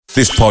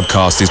This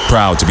podcast is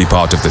proud to be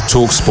part of the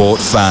TalkSport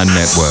Fan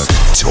Network.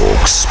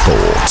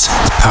 TalkSport.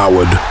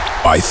 Powered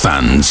by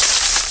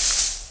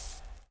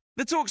fans.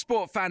 The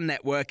TalkSport Fan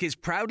Network is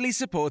proudly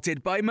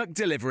supported by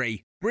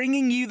McDelivery,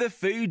 bringing you the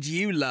food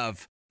you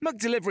love.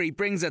 McDelivery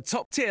brings a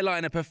top-tier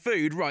lineup of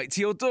food right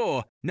to your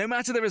door. No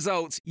matter the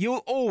result,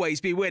 you'll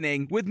always be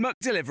winning with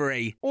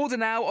McDelivery. Order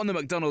now on the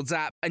McDonald's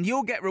app and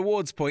you'll get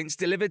rewards points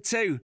delivered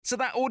too. So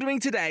that ordering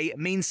today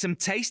means some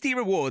tasty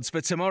rewards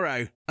for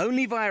tomorrow.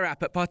 Only via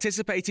app at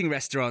participating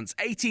restaurants.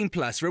 18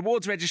 plus.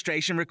 Rewards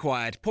registration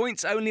required.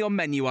 Points only on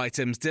menu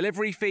items.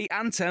 Delivery fee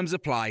and terms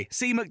apply.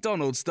 See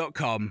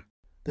mcdonalds.com.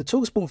 The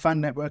TalkSport Fan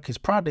Network is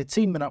proudly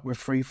teaming up with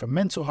Free for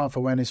Mental Health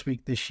Awareness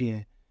Week this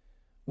year.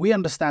 We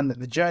understand that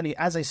the journey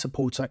as a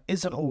supporter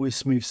isn't always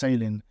smooth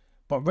sailing,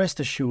 but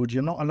rest assured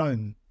you're not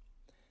alone.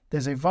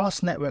 There's a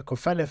vast network of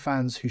fellow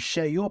fans who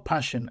share your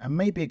passion and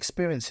may be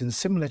experiencing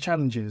similar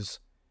challenges.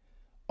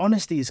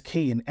 Honesty is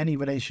key in any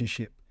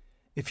relationship.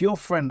 If your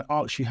friend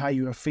asks you how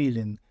you are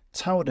feeling,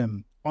 tell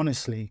them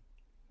honestly.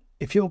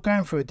 If you're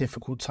going through a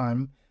difficult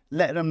time,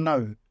 let them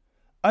know.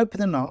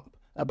 Opening up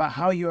about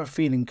how you are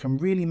feeling can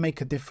really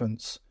make a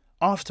difference.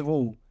 After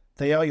all,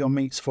 they are your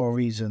mates for a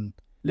reason.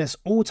 Let's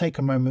all take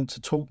a moment to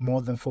talk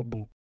more than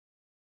football.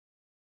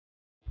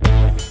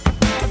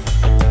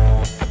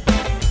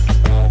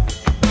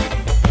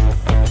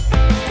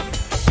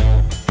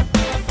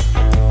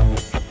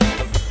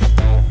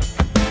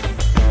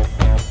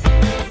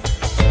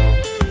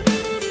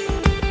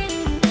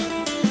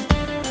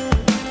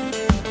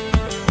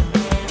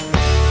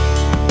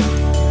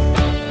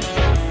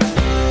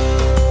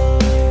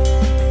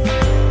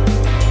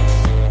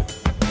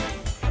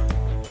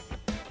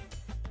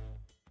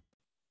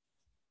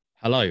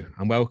 Hello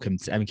and welcome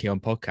to MK On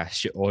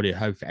Podcast, your audio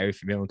home for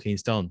everything Milton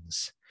Keynes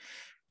Dons.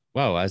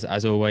 Well,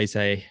 as always,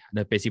 a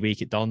busy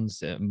week at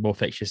Dons. More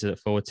fixtures to look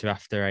forward to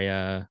after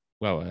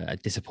a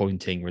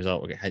disappointing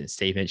result against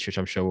Stevenage, which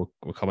I'm sure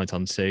we'll comment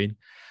on soon.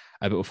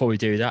 But before we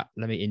do that,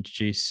 let me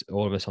introduce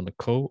all of us on the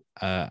call.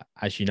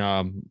 As you know,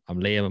 I'm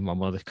Liam. I'm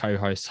one of the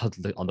co-hosts on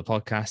the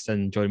podcast,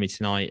 and joining me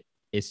tonight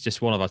is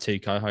just one of our two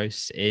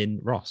co-hosts in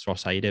Ross.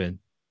 Ross, how you doing?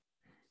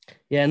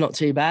 Yeah, not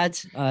too bad.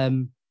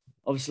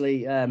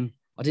 Obviously.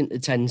 I didn't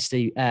attend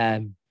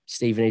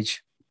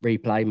Stevenage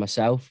replay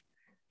myself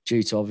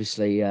due to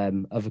obviously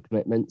other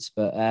commitments,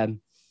 but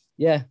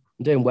yeah,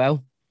 I'm doing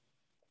well.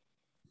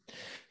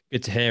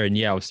 Good to hear. And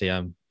yeah, obviously,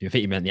 I think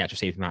you meant the actual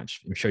Stevenage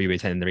match. I'm sure you'll be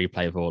attending the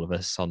replay of all of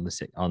us on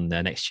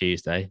next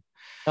Tuesday.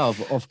 Oh,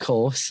 of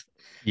course.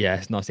 Yeah,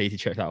 it's a nice easy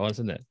trip that was,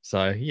 isn't it?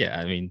 So yeah,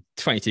 I mean,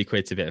 22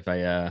 quid's a bit of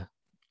a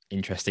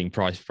interesting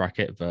price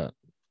bracket, but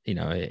you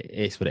know, it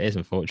is what it is,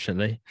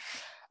 unfortunately.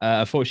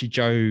 Unfortunately,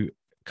 Joe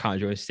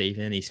can't join us this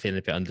evening. He's feeling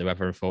a bit under the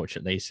weather,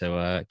 unfortunately.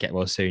 So get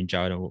well soon,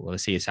 Joe, and we'll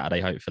see you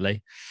Saturday,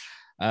 hopefully.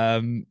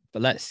 But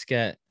let's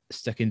get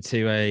stuck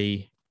into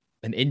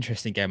an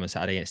interesting game on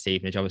Saturday against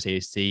Stevenage. Obviously,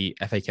 it's the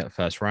FA Cup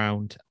first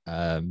round.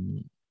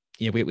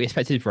 We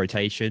expected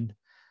rotation.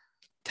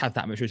 To have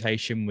that much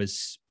rotation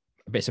was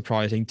a bit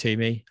surprising to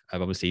me.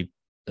 Obviously,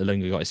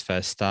 Ilunga got his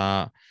first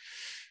start.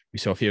 We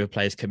saw a few other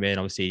players come in.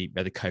 Obviously, we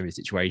had the COVID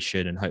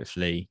situation, and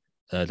hopefully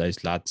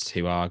those lads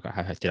who did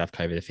have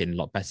COVID are feeling a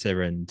lot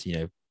better, and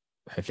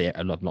hopefully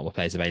a lot more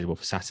players available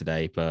for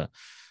Saturday. But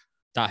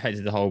that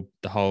affected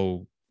the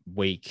whole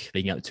week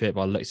leading up to it.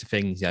 By the looks of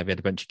things, we had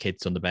a bunch of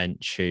kids on the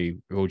bench who,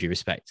 with all due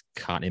respect,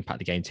 can't impact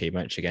the game too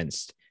much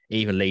against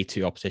even League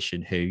Two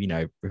opposition, who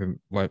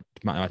might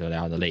not be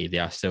in the league. They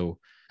are still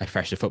a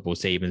fresher football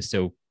team and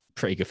still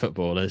pretty good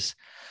footballers.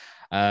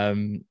 I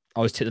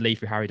was took the lead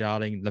for Harry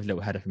Darling, lovely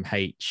little header from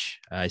H,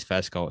 his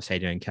first goal at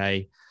Stadium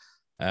NK.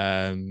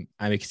 And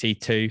we can see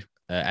too,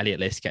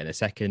 Elliot List getting a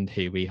second,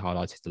 who we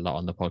highlighted a lot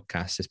on the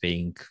podcast as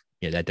being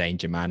their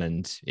danger man,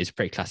 and it's a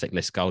pretty classic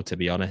List goal, to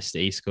be honest, that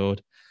he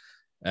scored.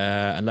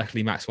 And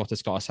luckily Max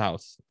Waters got us out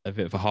of a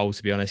bit of a hole,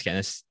 to be honest, getting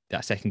us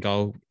that second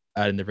goal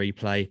in the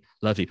replay.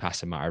 Lovely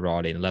pass from Matt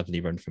O'Reilly and a lovely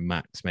run from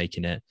Max,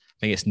 making it, I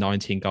think it's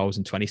 19 goals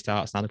and 20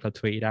 starts now the club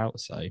tweeted out.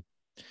 So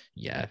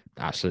yeah,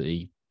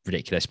 absolutely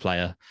ridiculous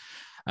player.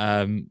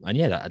 And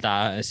yeah,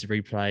 that is the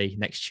replay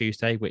next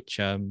Tuesday, which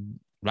will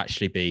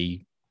actually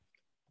be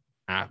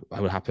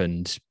what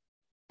happened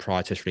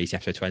prior to us releasing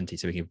episode 20,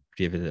 so we can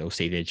give a little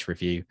Stevenage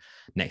review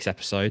next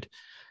episode.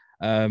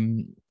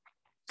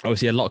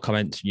 Obviously, a lot of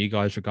comments from you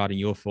guys regarding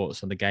your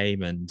thoughts on the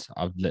game, and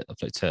I've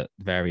looked at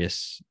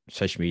various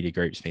social media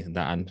groups, things like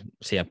that, and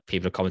see how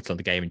people have commented on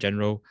the game in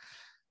general.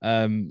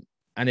 And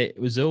it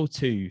was all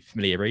too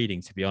familiar reading,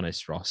 to be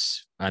honest,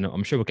 Ross. And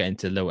I'm sure we'll get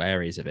into little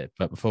areas of it.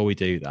 But before we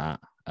do that,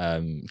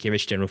 give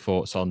us general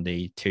thoughts on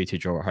the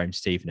 2-2 draw at home to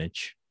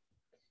Stevenage.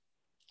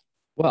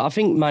 Well, I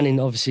think Manning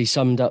obviously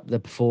summed up the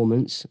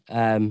performance.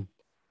 That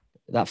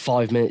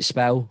 5-minute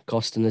spell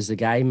costing us the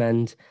game.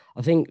 And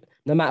I think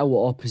no matter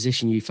what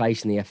opposition you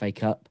face in the FA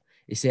Cup,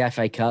 it's the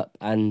FA Cup.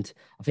 And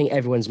I think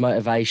everyone's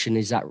motivation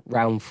is that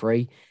round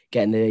 3,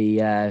 getting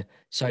the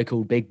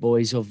so-called big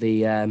boys of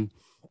the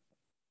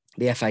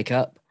FA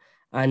Cup.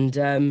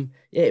 And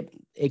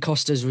it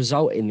cost us a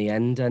result in the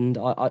end. And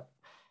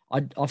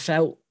I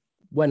felt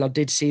when I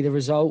did see the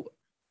result,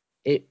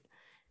 it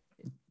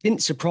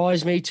didn't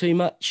surprise me too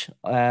much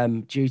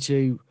due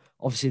to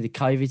obviously the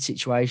COVID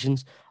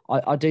situations.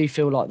 I do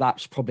feel like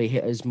that's probably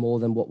hit us more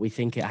than what we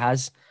think it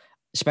has,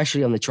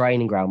 especially on the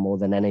training ground more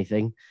than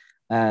anything.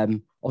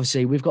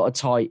 Obviously, we've got a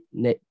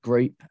tight-knit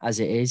group as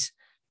it is,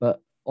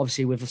 but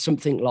obviously with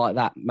something like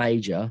that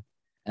major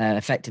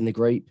affecting the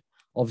group,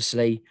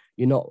 obviously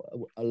you're not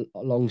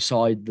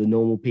alongside the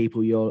normal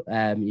people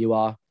you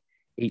are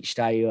each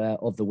day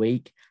of the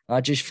week.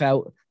 I just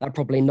felt that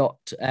probably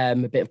knocked a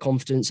bit of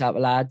confidence out of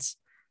the lads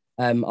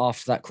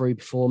after that crew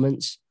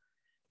performance.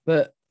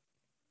 But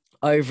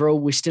overall,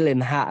 we're still in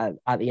the hat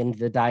at the end of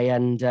the day.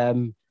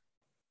 And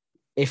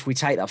if we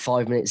take that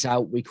 5 minutes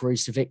out, we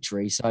cruise to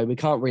victory. So we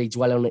can't really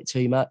dwell on it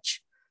too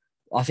much.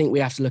 I think we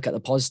have to look at the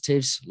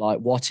positives, like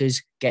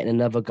Watters getting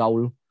another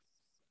goal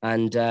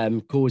and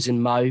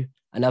causing Mo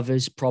and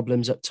others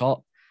problems up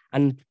top.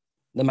 And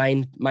the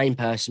main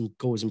person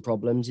causing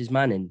problems is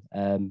Manning.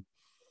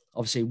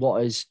 Obviously,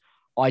 Watters,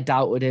 I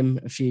doubted him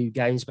a few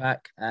games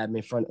back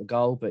in front of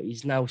goal, but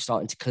he's now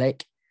starting to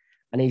click,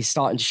 and he's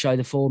starting to show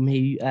the form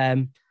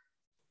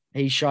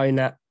he's shown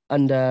that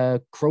under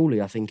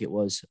Crawley, I think it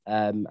was.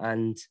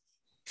 And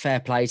fair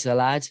play to the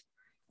lad.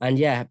 And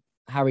yeah,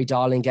 Harry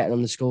Darling getting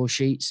on the score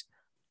sheets,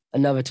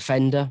 another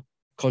defender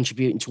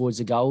contributing towards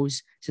the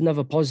goals. It's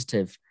another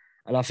positive.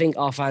 And I think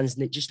our fans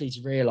just need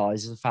to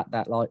realise the fact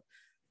that, like,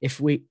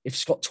 if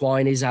Scott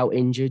Twine is out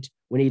injured,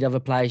 we need other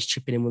players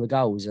chipping in with the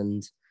goals.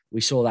 And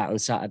we saw that on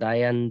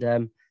Saturday.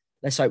 And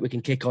let's hope we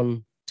can kick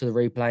on to the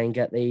replay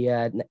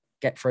and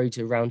get through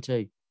to round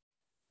 2.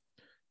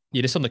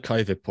 Yeah, just on the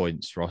COVID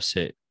points, Ross,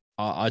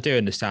 I do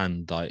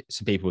understand, like,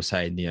 some people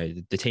saying,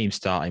 the team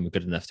starting were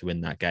good enough to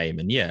win that game.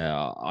 And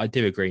yeah, I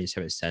do agree to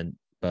some extent.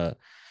 But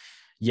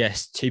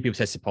yes, 2 people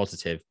tested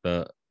positive,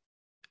 but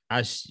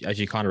as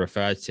you kind of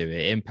referred to,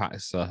 it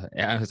impacts it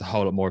has a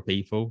whole lot more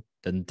people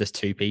than just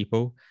 2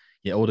 people.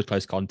 All the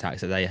close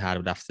contacts that they had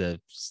would have to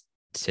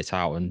sit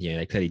out, and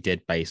they clearly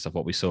did based off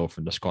what we saw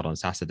from the squad on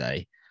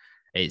Saturday.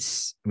 We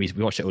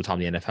watch it all the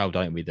time in the NFL,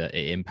 don't we? That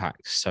it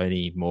impacts so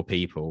many more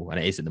people, and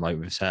it is at the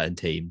moment with certain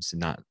teams in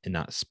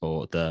that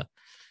sport that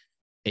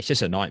it's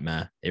just a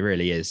nightmare. It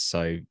really is.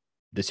 So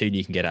the sooner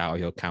you can get out of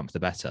your camp, the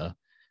better.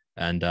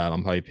 And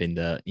I'm hoping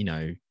that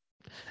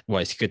well,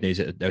 it's good news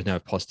that there was no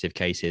positive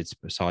cases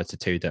besides the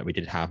 2 that we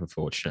did have,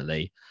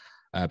 unfortunately.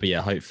 But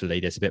yeah, hopefully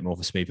there's a bit more of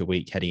a smoother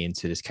week heading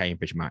into this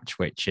Cambridge match,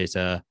 which is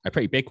a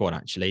pretty big one,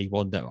 actually.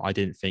 One that I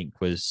didn't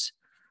think was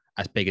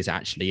as big as it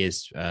actually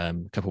is a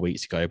couple of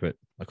weeks ago. But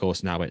of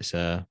course, now it's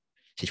a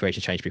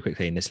situation changed pretty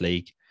quickly in this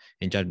league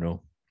in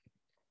general.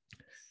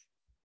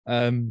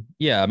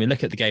 Yeah, I mean,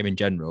 look at the game in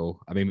general.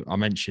 I mean, I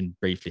mentioned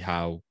briefly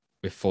how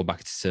we've fallen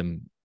back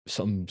into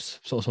some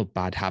sort of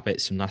bad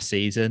habits from last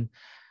season.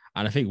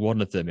 And I think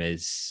one of them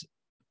is,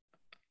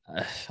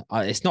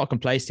 it's not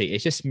complacency.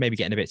 It's just maybe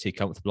getting a bit too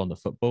comfortable on the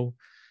football.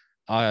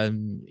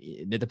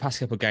 The past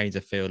couple of games,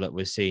 I feel like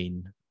we've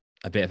seen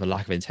a bit of a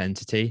lack of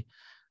intensity.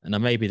 And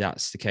then maybe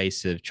that's the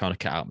case of trying to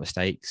cut out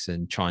mistakes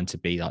and trying to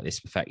be like this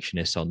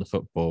perfectionist on the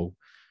football.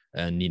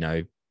 And,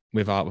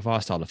 with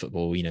our style of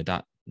football,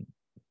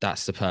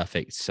 that's the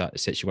perfect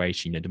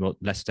situation. The more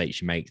less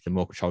mistakes you make, the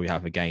more control you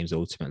have of games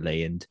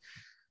ultimately, and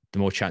the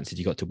more chances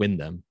you got to win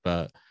them.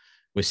 But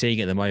we're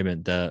seeing at the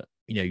moment that,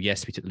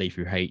 yes, we took the lead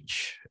through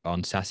H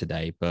on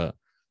Saturday, but,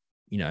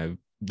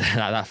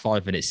 that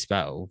 5-minute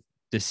spell,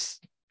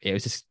 it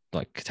was just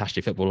like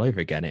catastrophe football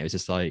over again. It was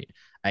just like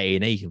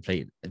A&E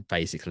complete,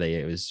 basically.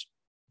 It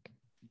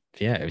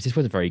just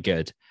wasn't very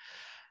good.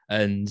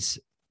 And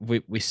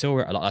we saw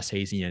it a lot last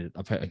season.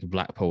 I'm putting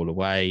Blackpool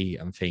away.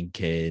 I'm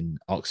thinking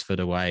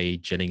Oxford away,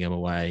 Gillingham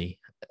away.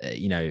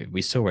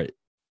 We saw it.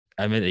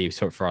 Admittedly, we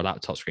saw it for our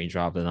laptop screens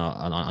rather than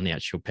on the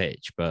actual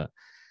pitch. But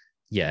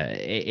yeah,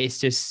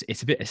 it's a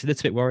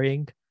little bit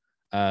worrying.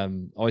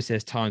 Obviously,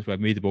 there's times where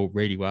we move the ball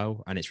really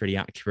well and it's really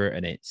accurate,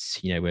 and it's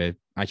where,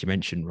 as you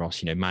mentioned,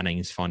 Ross,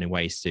 Manning's finding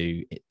ways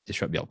to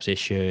disrupt the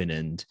opposition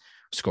and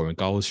scoring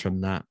goals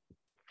from that.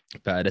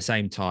 But at the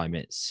same time,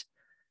 it's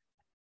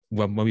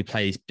when we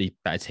play these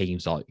better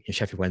teams like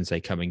Sheffield Wednesday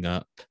coming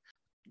up,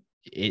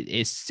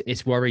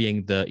 it's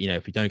worrying that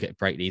if we don't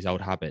break these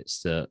old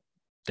habits, that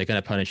they're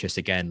going to punish us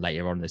again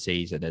later on in the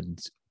season and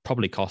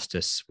probably cost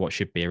us what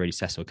should be a really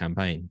successful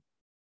campaign.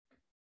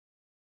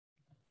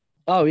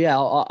 Oh, yeah.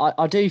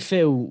 I do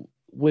feel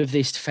with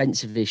these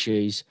defensive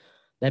issues,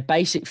 they're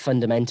basic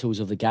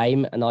fundamentals of the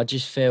game. And I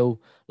just feel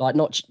like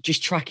not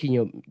just tracking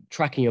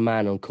your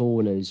man on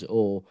corners,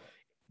 or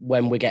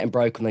when we're getting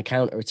broke on the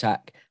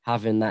counter-attack,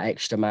 having that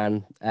extra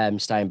man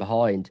staying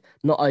behind,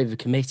 not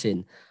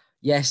overcommitting.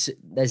 Yes,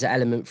 there's an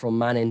element from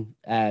Manning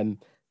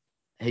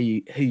who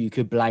you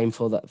could blame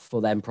for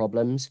them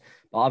problems.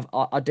 But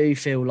I do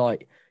feel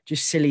like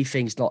just silly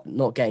things,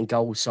 not getting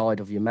goal side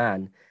of your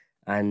man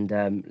and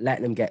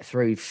letting them get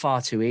through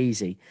far too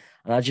easy.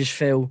 And I just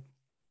feel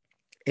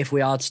if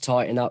we are to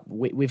tighten up,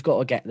 we've got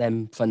to get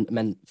them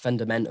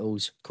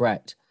fundamentals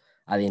correct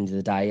at the end of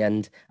the day.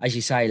 And as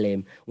you say,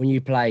 Liam, when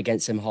you play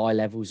against some high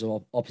levels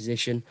of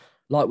opposition,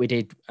 like we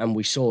did and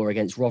we saw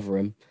against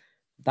Rotherham,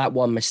 that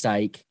one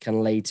mistake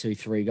can lead to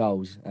 3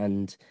 goals.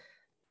 And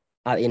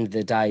at the end of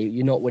the day,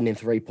 you're not winning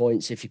 3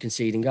 points if you're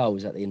conceding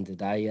goals at the end of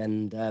the day.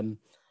 And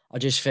I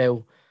just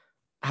feel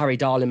Harry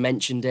Darling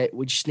mentioned it.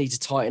 We just need to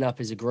tighten up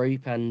as a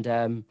group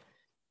and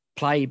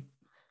play.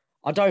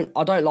 I don't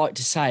like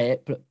to say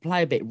it, but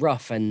play a bit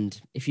rough. And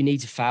if you need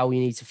to foul, you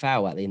need to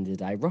foul at the end of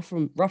the day.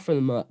 Roughen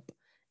them up,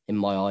 in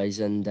my eyes,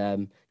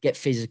 and get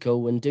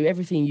physical and do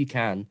everything you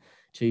can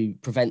to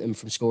prevent them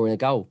from scoring a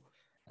goal.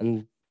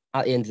 And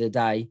at the end of the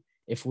day,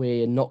 if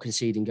we're not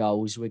conceding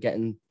goals, we're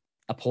getting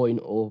a point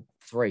or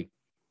 3.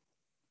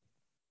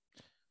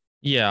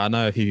 Yeah, I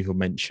know a few people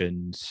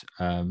mentioned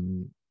a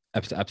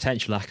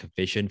potential lack of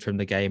vision from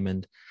the game,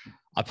 and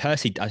I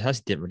personally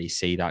didn't really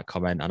see that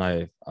comment.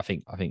 I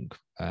think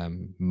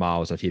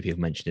Miles, a few people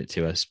mentioned it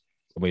to us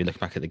when we look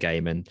back at the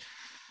game, and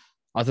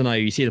I don't know.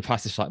 You see the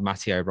passes like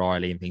Matty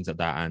O'Reilly and things like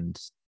that, and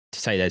to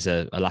say there's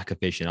a lack of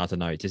vision, I don't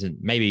know. It isn't,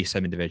 maybe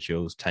some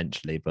individuals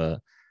potentially, but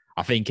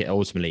I think it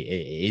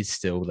is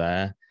still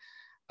there.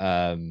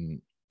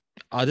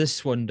 I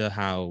just wonder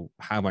how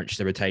much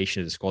the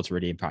rotation of the squad's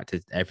really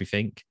impacted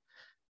everything.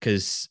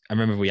 Because I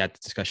remember we had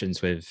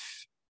discussions with,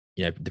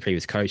 the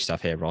previous coach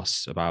stuff here,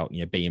 Ross, about,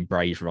 being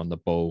braver on the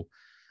ball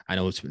and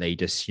ultimately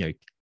just,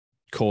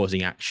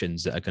 causing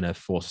actions that are going to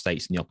force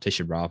mistakes in the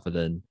opposition rather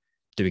than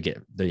doing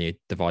it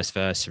the vice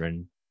versa,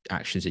 and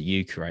actions that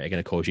you create are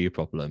going to cause you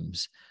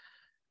problems.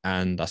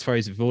 And I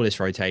suppose with all this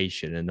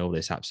rotation and all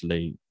this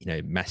absolute,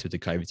 mess with the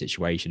COVID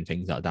situation,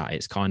 things like that,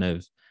 it's kind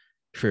of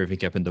threw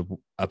everything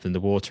up in the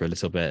water a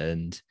little bit,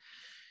 and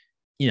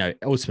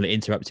ultimately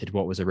interrupted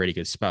what was a really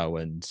good spell.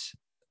 And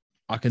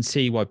I can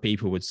see why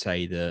people would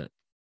say that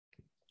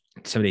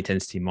some of the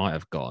intensity might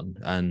have gone.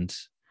 And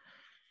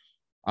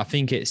I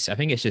think it's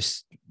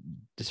just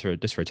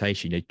this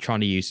rotation,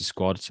 trying to use the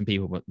squad. Some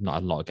people not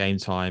had a lot of game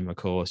time, of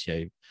course,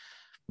 with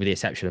the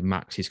exception of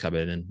Max, who's come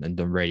in and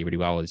done really, really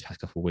well these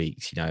past couple of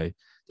weeks. The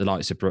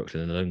likes of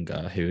Brooklyn and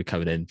Lunga, who are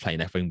coming in playing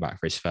left wing back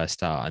for his first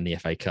start in the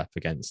FA Cup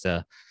against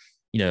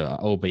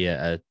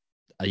albeit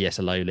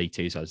a low League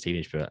Two side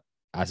team, but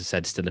as I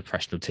said, still a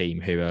professional team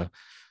who are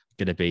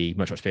going to be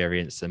much more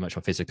experienced and much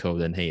more physical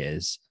than he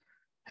is.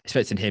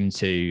 Expecting him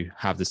to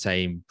have the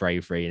same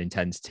bravery and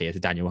intensity as a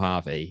Daniel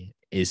Harvey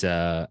is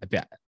a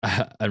bit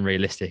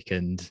unrealistic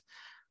and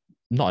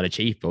not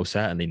unachievable,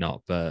 certainly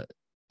not. But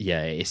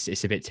yeah,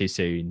 it's a bit too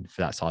soon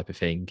for that type of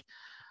thing.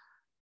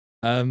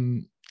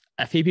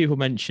 A few people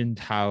mentioned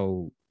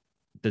how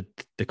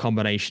the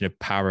combination of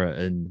Parrott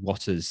and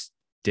Watters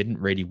didn't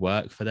really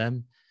work for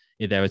them.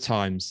 There were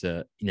times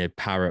that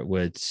Parrott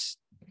would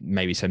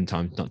maybe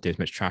sometimes not do as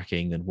much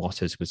tracking, and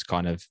Watters was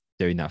kind of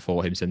doing that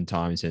for him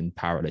sometimes, and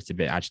Parrott looked a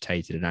bit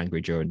agitated and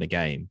angry during the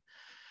game.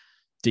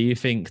 Do you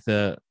think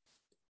that,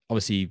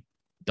 obviously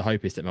the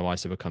hope is that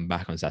Moisa will come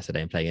back on Saturday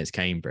and play against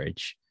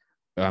Cambridge,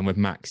 and with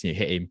Max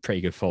hitting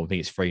pretty good form, I think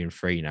it's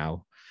 3-3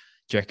 now.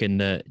 Do you reckon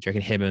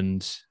him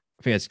and,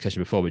 I think that's a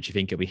question before, but do you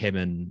think it'll be him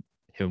and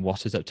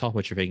Watters up top,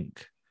 or do you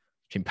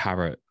think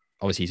Parrott,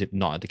 obviously he's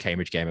not at the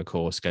Cambridge game, of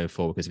course, going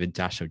forward because of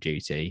international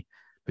duty,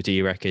 but do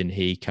you reckon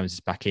he comes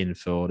back in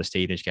for the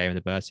Stevenage game and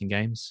the Burton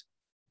games?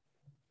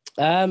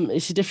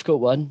 It's a difficult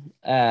one.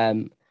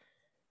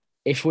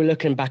 If we're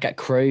looking back at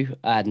Crewe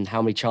and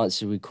how many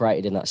chances we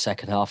created in that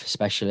second half,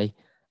 especially,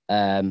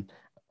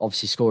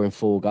 obviously scoring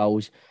 4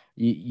 goals,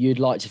 you'd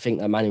like to think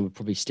that Manning would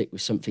probably stick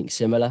with something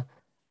similar.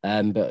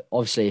 But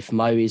obviously, if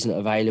Mo isn't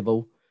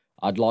available,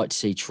 I'd like to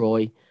see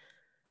Troy.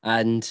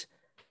 And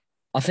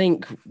I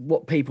think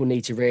what people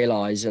need to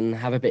realise and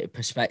have a bit of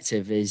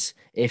perspective is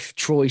if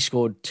Troy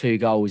scored 2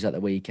 goals at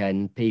the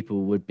weekend,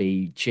 people would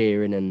be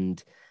cheering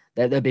and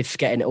they'll be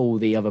forgetting all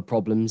the other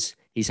problems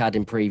he's had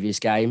in previous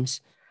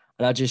games.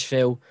 And I just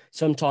feel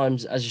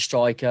sometimes as a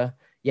striker,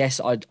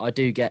 yes, I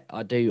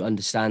do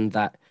understand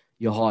that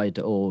you're hired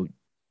or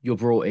you're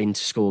brought in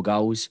to score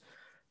goals,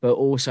 but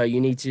also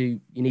you need to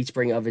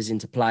bring others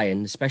into play,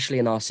 and especially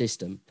in our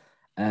system,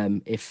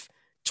 if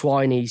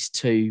Twiney's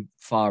too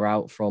far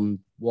out from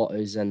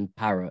Watters and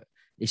Parrott,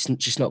 it's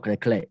just not going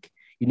to click.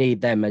 You need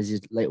them as a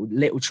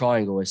little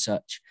triangle as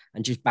such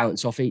and just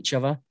bounce off each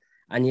other.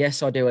 And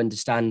yes, I do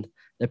understand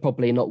they're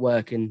probably not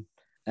working,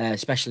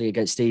 especially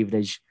against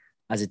Stevenage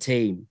as a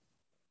team.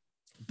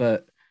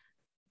 But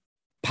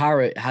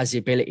Parrott has the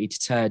ability to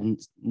turn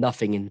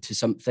nothing into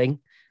something.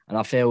 And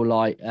I feel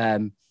like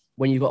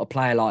when you've got a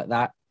player like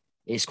that,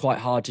 it's quite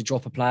hard to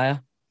drop a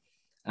player.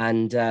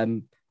 And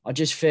I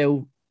just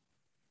feel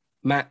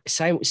Max,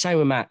 same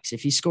with Max.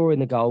 If he's scoring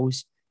the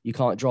goals, you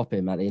can't drop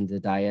him at the end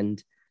of the day.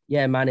 And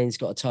yeah, Manning's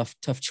got a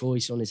tough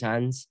choice on his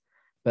hands.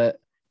 But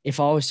if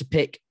I was to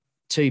pick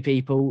 2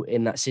 people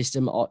in that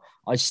system,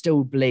 I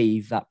still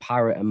believe that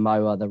Parrott and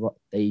Mo are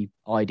the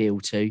ideal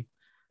 2.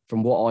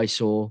 From what I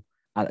saw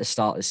at the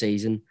start of the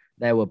season,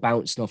 they were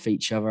bouncing off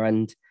each other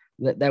and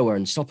they were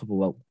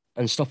unstoppable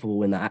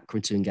in that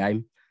Accrington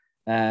game.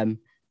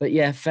 But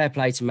yeah, fair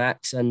play to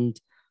Max. And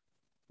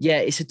yeah,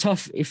 it's a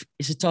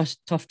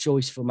tough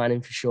choice for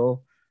Manning for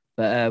sure.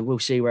 But we'll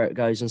see where it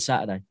goes on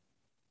Saturday.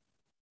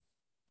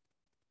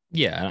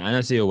 Yeah, and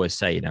as they always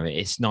say,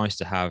 it's nice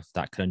to have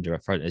that conundrum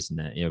up front, isn't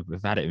it?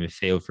 We've had it in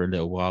midfield for a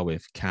little while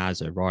with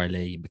Kaz,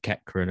 O'Reilly,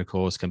 McKechnie, and of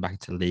course, come back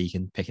into the league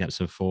and picking up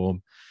some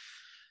form.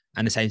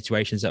 And the same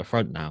situations up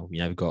front now.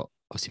 We've got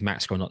obviously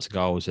Max scoring lots of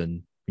goals,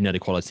 and the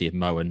quality of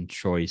Mo, and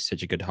Troy's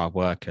such a good hard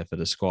worker for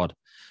the squad,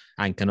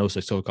 and can also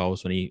score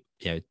goals when we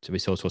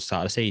saw towards the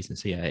start of the season.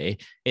 So yeah,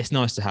 it's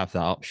nice to have that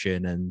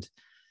option, and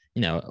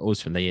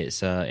ultimately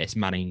it's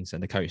Manning's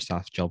and the coach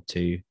staff's job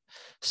to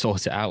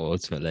sort it out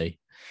ultimately.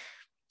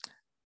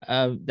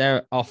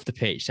 There off the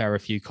pitch, there are a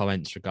few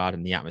comments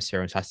regarding the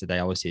atmosphere on Saturday.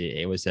 Obviously,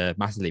 it was a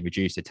massively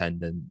reduced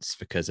attendance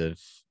because of,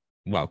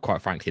 well,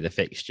 quite frankly, the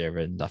fixture,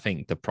 and I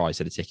think the price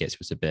of the tickets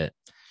was a bit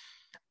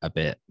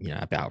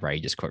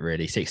outrageous. Quite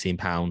really,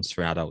 £16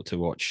 for an adult to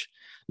watch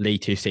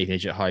League Two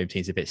Stevenage at home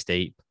seems a bit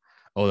steep.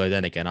 Although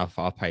then again, I'll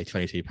pay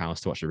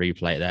 £22 to watch a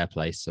replay at their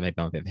place, so maybe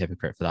I'm a bit of a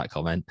hypocrite for that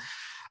comment.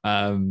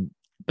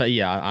 But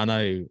yeah, I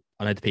know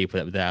the people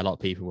that were there. A lot of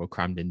people were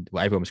crammed in.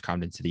 Well, everyone was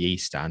crammed into the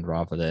East Stand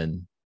rather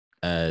than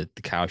the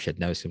Cowshed.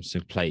 There was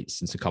some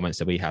plates and some comments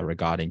that we had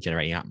regarding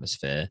generating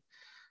atmosphere.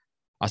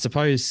 I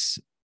suppose,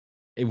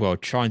 well,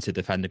 trying to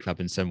defend the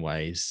club in some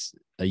ways,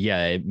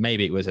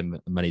 maybe it was a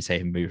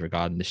money-saving move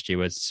regarding the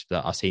stewards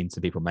that I've seen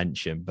some people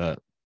mention, but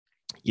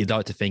you'd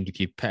like to think if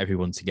you put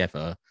everyone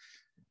together,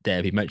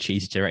 there'd be much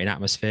easier to generate an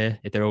atmosphere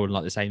if they're all in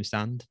like the same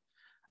stand.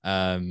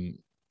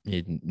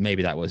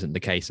 Maybe that wasn't the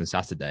case on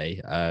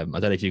Saturday. I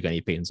don't know if you've got any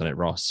opinions on it,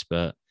 Ross,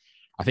 but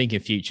I think in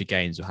future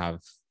games we'll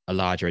have a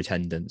larger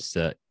attendance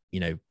that,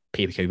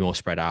 people can be more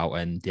spread out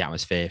and the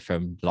atmosphere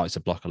from the likes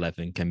of Block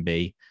 11 can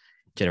be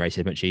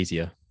generated much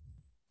easier.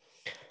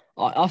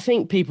 I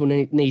think people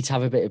need to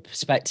have a bit of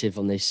perspective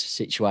on this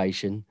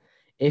situation.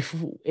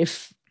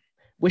 If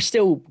we're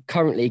still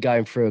currently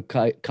going through a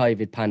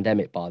COVID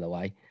pandemic, by the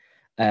way,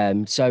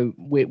 so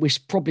we're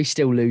probably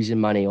still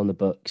losing money on the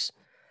books,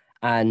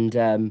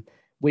 and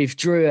we've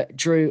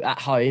drew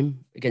at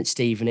home against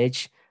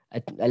Stevenage,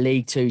 a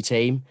League Two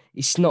team.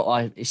 It's not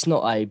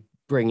a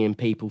bringing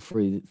people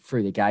through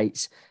the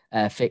gates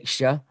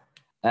fixture.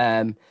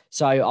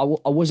 So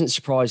I wasn't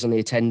surprised on the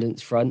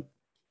attendance front.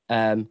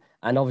 And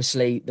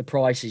obviously the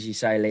price, as you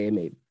say,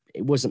 Liam,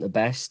 it wasn't the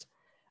best.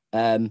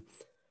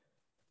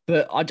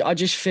 But I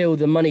just feel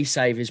the money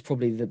save is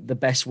probably the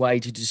best way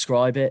to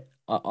describe it.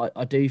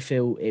 I do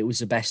feel it was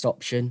the best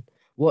option.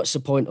 What's the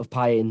point of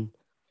paying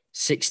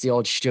 60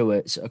 odd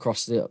stewards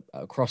across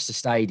the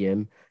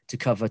stadium to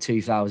cover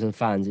 2,000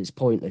 fans? It's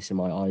pointless in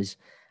my eyes.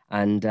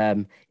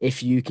 And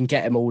if you can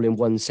get them all in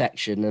one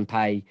section and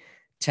pay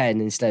 10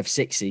 instead of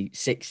 60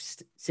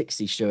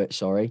 stewards,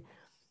 sorry,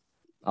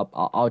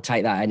 I'll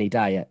take that any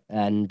day.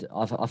 And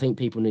I think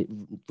people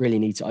really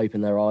need to open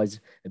their eyes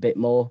a bit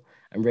more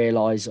and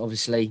realise,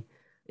 obviously,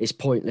 it's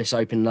pointless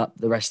opening up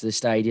the rest of the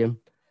stadium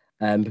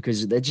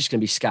because they're just going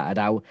to be scattered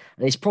out.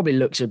 And it probably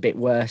looks a bit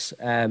worse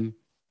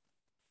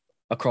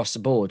across the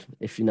board,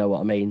 if you know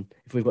what I mean.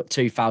 If we've got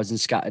 2,000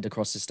 scattered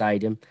across the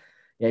stadium,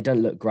 it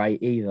doesn't look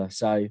great either.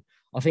 So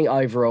I think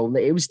overall,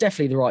 it was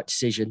definitely the right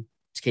decision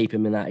to keep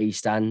him in that East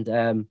Stand.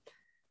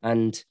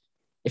 And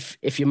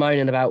if you're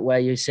moaning about where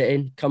you're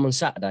sitting, come on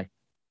Saturday.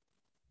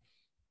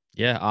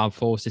 Yeah, Armed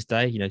Forces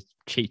Day,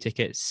 cheap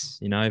tickets,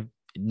 no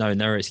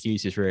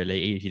excuses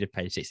really. If you'd have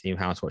paid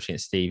 £16 watching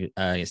it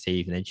against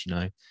Stevenage,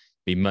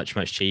 be much,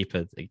 much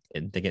cheaper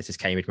against this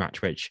Cambridge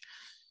match, which,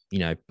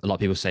 a lot of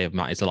people say of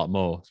Matt is a lot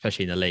more,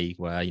 especially in the league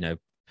where,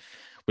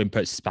 win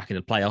puts us back in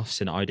the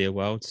playoffs in an ideal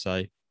world.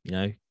 So,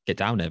 get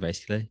down there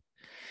basically.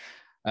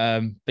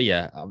 But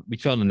yeah, we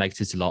feel on the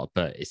negatives a lot,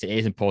 but it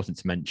is important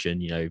to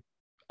mention,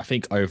 I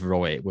think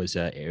overall it was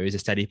a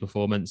steady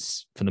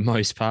performance for the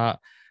most part.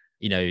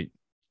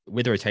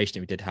 With the rotation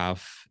that we did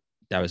have,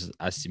 there was,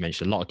 as you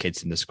mentioned, a lot of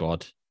kids in the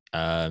squad.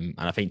 And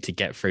I think to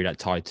get through that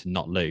tie to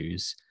not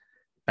lose,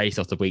 based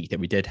off the week that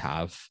we did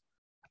have,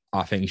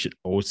 I think it should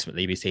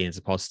ultimately be seen as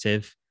a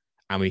positive.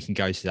 And we can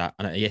go to that.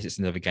 And yes, it's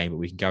another game, but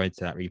we can go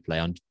into that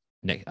replay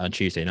on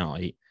Tuesday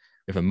night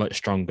with a much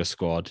stronger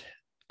squad.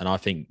 And I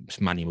think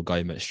Manny will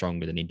go much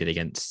stronger than he did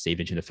against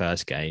Stevenage in the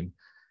first game.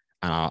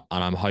 And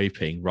I'm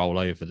hoping roll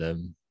over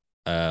them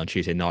on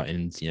Tuesday night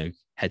and,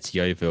 head to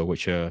Yeovil,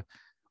 which are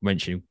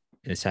mentioned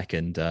in a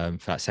second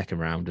for that second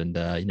round.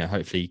 And,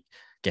 hopefully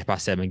get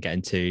past them and get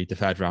into the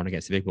third round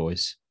against the big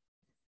boys.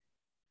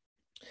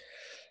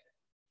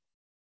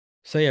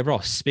 So yeah,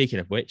 Ross, speaking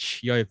of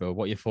which, Yeovil,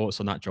 what are your thoughts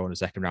on that draw in the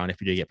second round if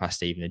we do get past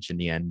Stevenage in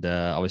the end?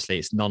 Obviously,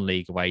 it's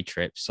non-league away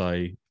trip,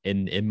 so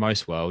in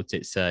most worlds,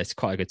 it's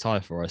quite a good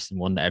tie for us and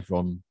one that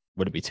everyone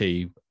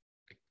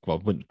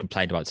wouldn't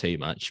complain about too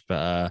much.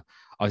 But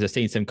I was just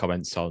seeing some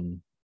comments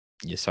on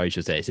your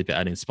socials that it's a bit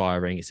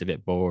uninspiring, it's a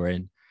bit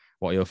boring.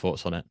 What are your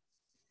thoughts on it?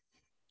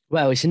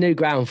 Well, it's a new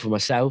ground for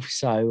myself,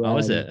 so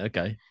is it?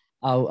 Okay.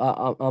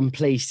 I'm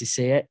pleased to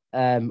see it.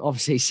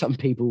 Obviously, some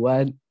people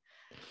weren't.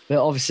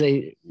 But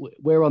obviously,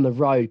 we're on the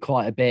road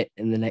quite a bit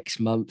in the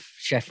next month.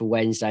 Sheffield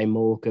Wednesday,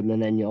 Morecambe,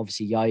 and then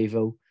obviously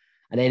Yeovil.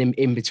 And then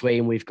in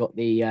between, we've got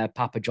the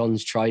Papa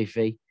John's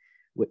Trophy,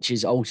 which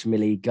is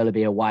ultimately going to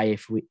be away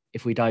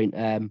if we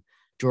don't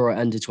draw it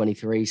under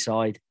 23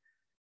 side.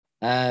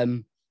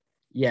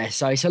 Yeah,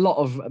 so it's a lot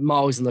of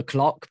miles on the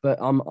clock, but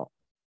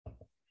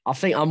I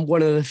think I'm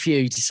one of the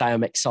few to say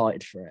I'm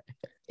excited for it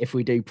if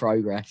we do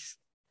progress.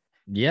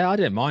 Yeah, I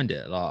didn't mind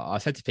it. Like I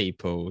said to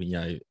people,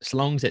 as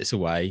long as it's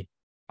away,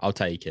 I'll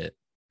take it.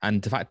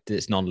 And the fact that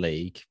it's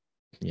non-league,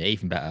 yeah,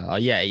 even better.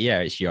 Yeah,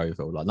 it's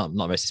Yeovil, like not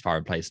the most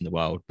inspiring place in the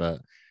world,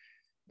 but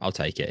I'll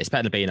take it. It's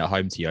better than being at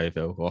home to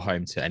Yeovil or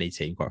home to any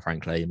team, quite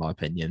frankly, in my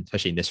opinion,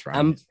 especially in this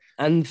round.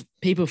 And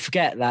people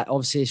forget that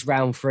obviously it's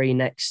round 3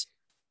 next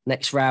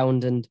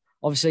round, and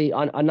obviously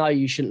I know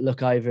you shouldn't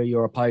look over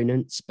your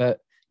opponents, but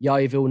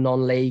Yeovil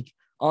non-league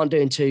aren't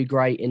doing too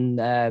great in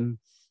the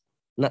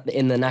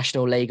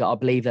National League. I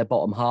believe they're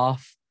bottom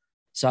half.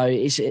 So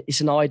it's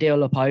an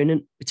ideal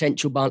opponent,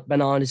 potential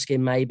banana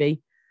skin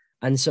maybe.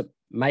 And so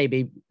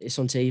maybe it's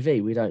on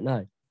TV. We don't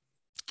know.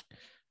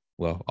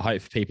 Well, I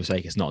hope for people's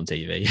sake it's not on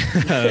TV.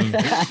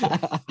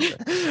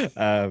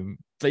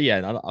 But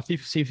yeah,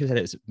 people said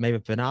it's maybe a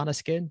banana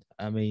skin.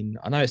 I mean,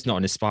 I know it's not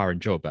an inspiring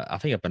job, but I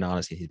think a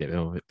banana skin is a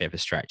bit of a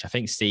stretch. I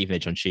think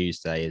Stevenage on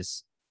Tuesday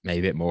is maybe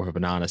a bit more of a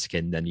banana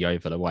skin than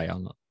Yeovil away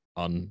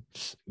on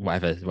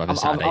whatever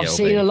Saturday. I've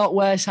seen a lot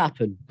worse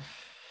happen.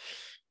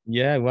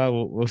 Yeah,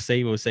 well, we'll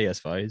see. We'll see, I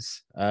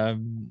suppose.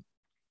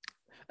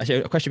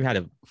 Actually, a question we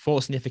had: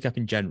 thoughts on the FA Cup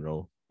in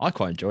general. I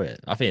quite enjoy it.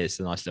 I think it's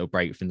a nice little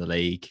break from the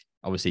league.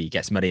 Obviously, it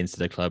gets money into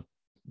the club,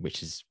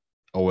 which is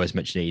always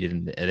much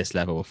needed at this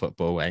level of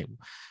football, where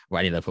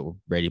any level of football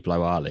really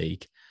below our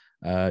league.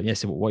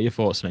 So what are your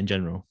thoughts on it in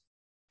general?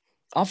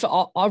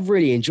 I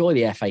really enjoy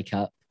the FA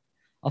Cup.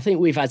 I think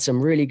we've had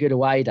some really good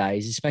away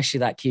days,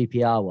 especially that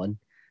QPR one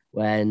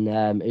when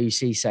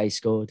Cisse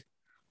scored.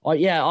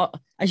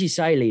 As you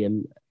say,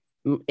 Liam,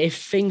 if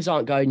things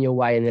aren't going your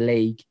way in the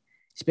league,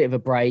 it's a bit of a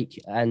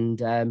break and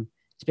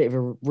it's a bit of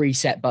a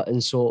reset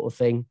button sort of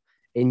thing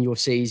in your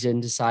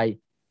season to say,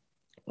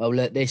 well,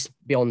 look, this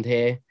beyond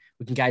here,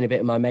 we can gain a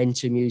bit of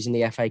momentum using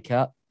the FA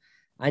Cup.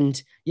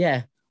 And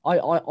yeah,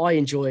 I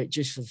enjoy it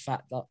just for the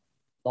fact that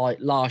like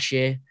last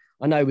year,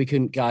 I know we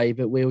couldn't go,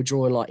 but we were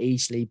drawing like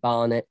Eastleigh,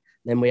 Barnet,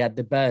 then we had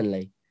the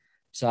Burnley.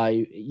 So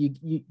you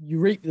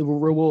reap the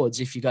rewards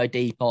if you go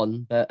deep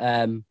on, but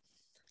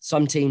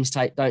some teams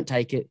don't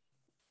take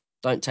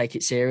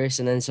it serious,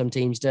 and then some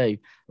teams do.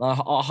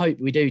 I hope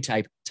we do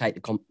take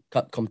the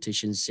cup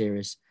competitions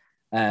serious,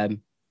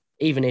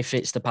 even if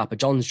it's the Papa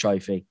John's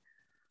Trophy.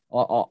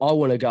 I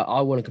want to go.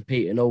 I want to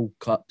compete in all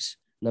cups,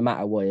 no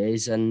matter what it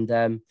is. And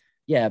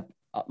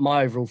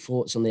my overall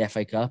thoughts on the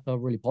FA Cup are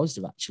really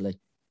positive, actually.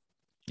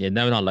 Yeah,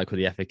 knowing our luck with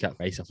the FA Cup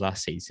race of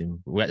last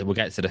season, we'll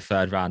get to the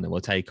third round and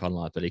we'll take on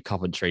like Billy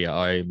Coventry at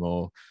home,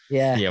 or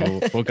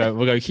we'll go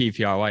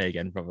QPR away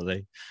again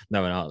probably.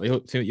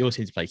 You all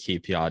seem to play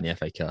QPR in the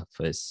FA Cup.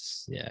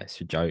 It's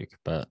a joke,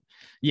 but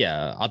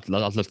yeah, I'd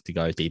love to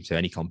go deep to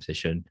any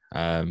competition.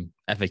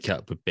 FA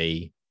Cup would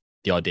be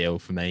the ideal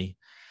for me.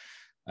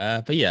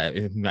 But yeah,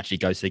 if we actually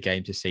go to the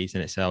game this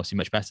season itself, it's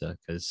much better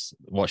because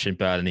watching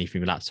Burnley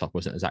from your laptop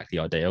wasn't exactly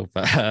ideal.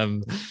 But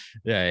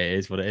yeah, it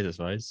is what it is, I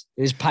suppose.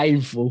 It's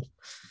painful.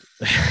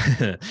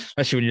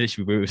 Especially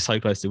when we were so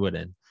close to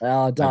winning.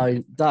 Oh,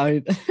 don't.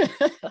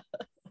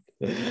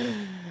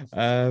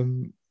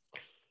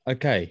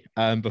 Okay.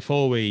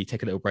 Before we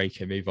take a little break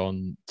and move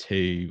on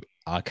to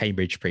our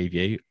Cambridge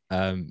preview,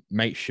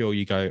 make sure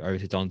you go over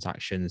to Don's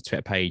Actions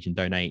Twitter page and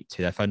donate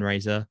to their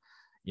fundraiser.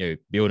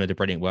 We all know the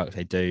brilliant work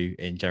they do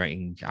in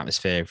generating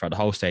atmosphere throughout the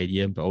whole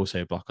stadium, but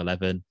also Block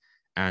 11.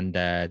 And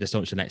just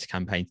launched the next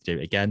campaign to do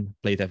it again. I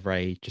believe they've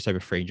raised just over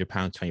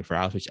 £300 24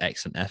 hours, which is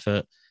excellent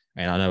effort.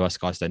 And I know us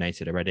guys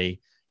donated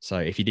already. So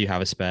if you do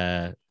have a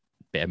spare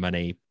bit of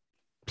money,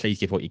 please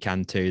give what you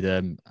can to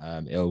them.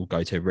 It'll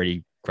go to a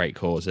really great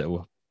cause that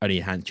will only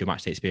enhance your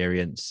match day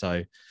experience.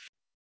 So,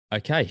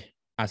 okay,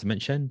 as I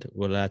mentioned,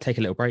 we'll take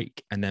a little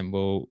break and then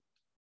we'll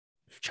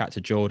chat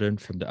to Jordan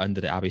from the Under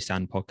the Abbey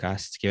Stand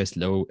podcast to give us a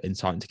little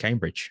insight into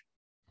Cambridge.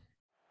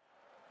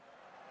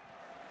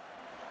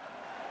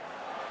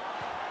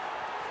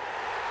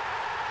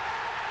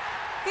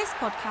 This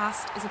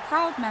podcast is a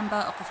proud member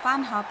of the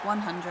FanHub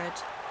 100.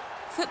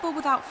 Football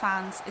without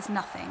fans is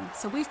nothing,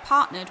 so we've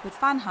partnered with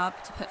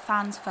FanHub to put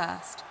fans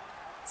first.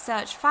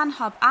 Search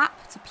FanHub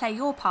app to play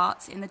your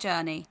part in the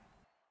journey.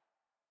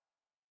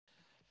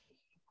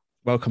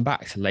 Welcome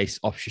back to the latest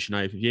opposition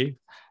overview.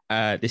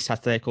 This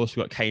Saturday, of course,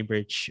 we've got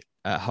Cambridge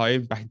at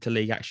home, back into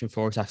league action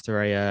for us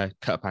after a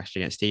cut patch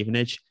against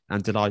Stevenage. I'm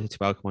delighted to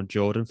welcome on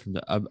Jordan from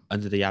the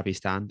Under the Abbey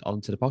Stand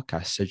onto the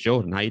podcast. So,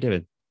 Jordan, how you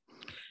doing?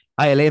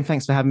 Hi, Liam.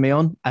 Thanks for having me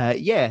on.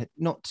 Yeah,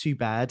 not too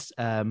bad.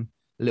 A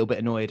little bit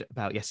annoyed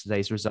about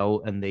yesterday's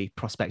result and the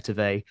prospect of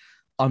a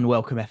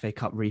unwelcome FA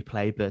Cup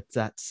replay, but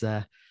that's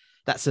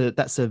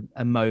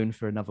a moan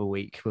for another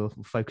week. We'll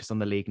focus on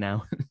the league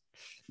now.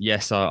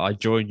 Yes, I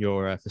join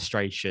your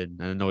frustration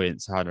and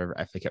annoyance at an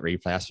FA Cup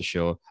replay, that's for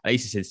sure. At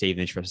least it's in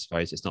Stevenage, I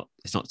suppose. It's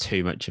not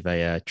too much of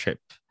a trip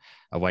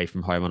away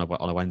from home on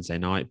a Wednesday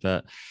night.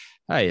 But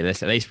hey,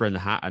 at least we're in the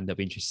hat, and it'll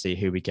be interesting to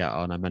see who we get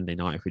on a Monday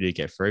night if we do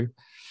get through.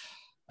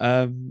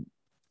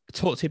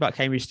 talk to you about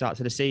Cambridge start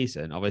to the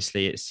season.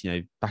 Obviously, it's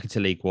back into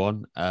League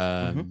One.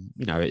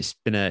 It's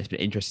been an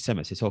interesting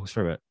summer. So talk us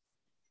through it.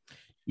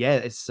 Yeah,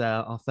 it's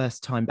our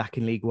first time back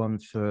in League One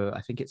for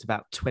I think it's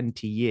about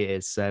 20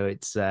 years. So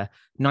it's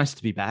nice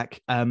to be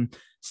back.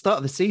 Start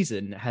of the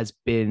season has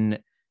been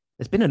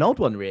an odd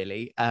one,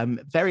 really.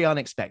 Very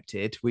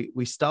unexpected.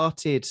 We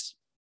started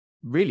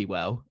really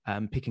well,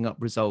 picking up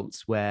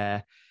results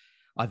where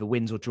either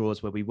wins or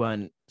draws where we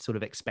weren't sort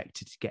of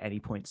expected to get any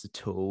points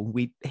at all.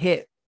 We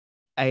hit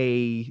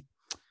I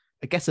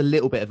guess a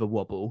little bit of a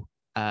wobble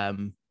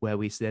where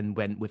we then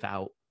went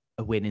without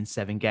a win in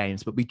 7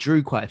 games, but we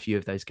drew quite a few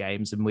of those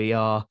games, and we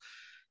are,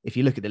 if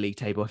you look at the league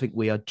table, I think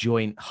we are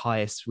joint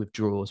highest with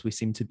draws. We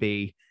seem to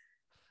be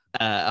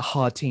a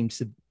hard team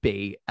to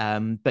beat.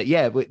 But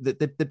yeah,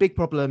 the big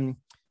problem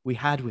we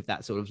had with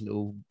that sort of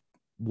little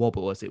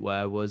wobble, as it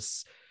were,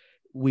 was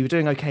we were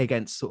doing okay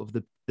against sort of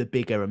the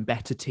bigger and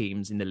better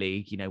teams in the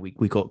league.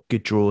 We got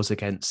good draws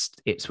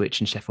against Ipswich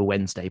and Sheffield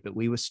Wednesday, but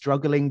we were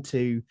struggling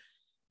to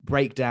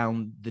break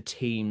down the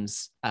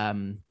teams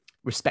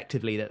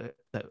respectively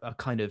that are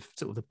kind of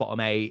sort of the bottom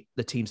 8,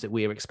 the teams that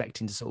we are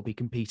expecting to sort of be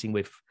competing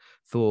with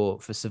for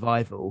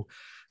survival.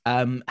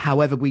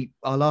 However,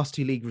 our last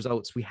 2 league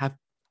results, we have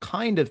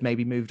kind of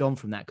maybe moved on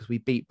from that because we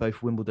beat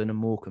both Wimbledon and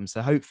Morecambe.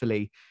 So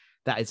hopefully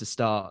that is a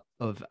start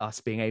of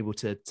us being able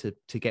to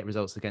get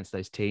results against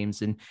those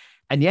teams. And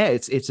yeah,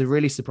 it's a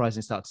really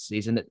surprising start to the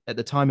season. At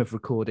the time of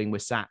recording, we're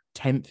sat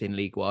 10th in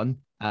League One.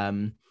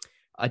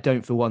 I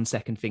don't for one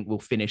second think we'll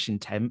finish in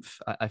 10th.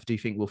 I do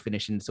think we'll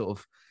finish in sort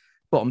of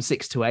bottom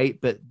 6 to 8,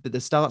 but the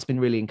start's been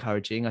really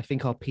encouraging. I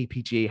think our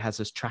PPG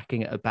has us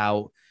tracking at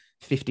about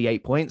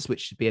 58 points,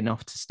 which should be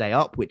enough to stay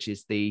up, which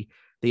is the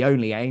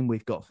only aim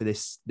we've got for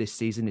this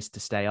season, is to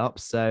stay up.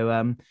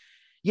 So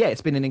yeah,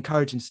 it's been an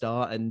encouraging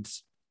start, and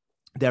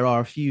there are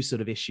a few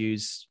sort of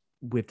issues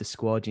with the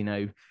squad.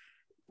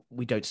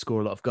 We don't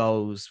score a lot of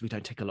goals, we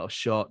don't take a lot of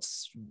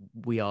shots,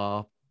 we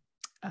are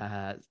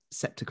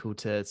skeptical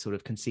to sort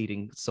of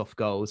conceding soft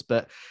goals,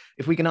 but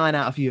if we can iron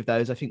out a few of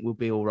those, I think we'll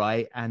be all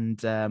right.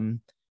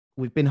 And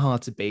we've been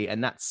hard to beat,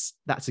 and that's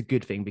a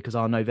good thing, because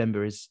our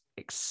November is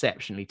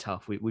exceptionally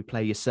tough. We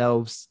play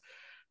yourselves,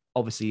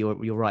 obviously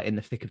you're right in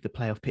the thick of the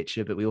playoff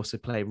picture, but we also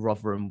play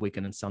Rotherham,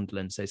 Wigan and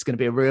Sunderland, so it's going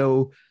to be a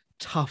real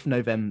tough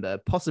November,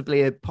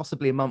 possibly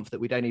a month that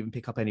we don't even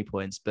pick up any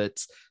points.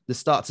 But the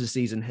start to the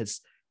season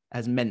has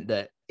meant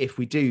that if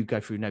we do go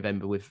through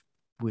November with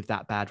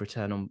that bad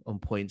return on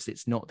points,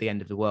 it's not the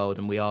end of the world,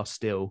 and we are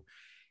still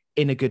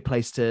in a good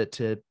place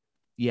to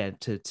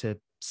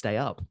stay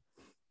up.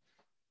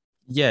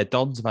 Yeah,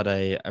 Dons have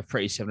had a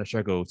pretty similar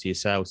struggle to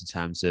yourselves in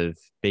terms of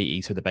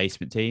beating some of the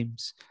basement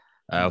teams.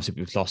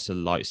 Obviously, we've lost to the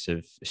likes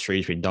of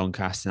Shrewsbury and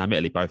Doncaster, and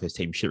admittedly both those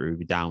teams should really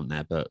be down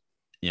there, but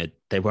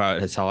they were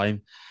at the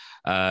time.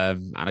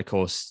 And of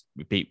course,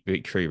 we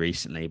beat Crewe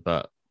recently,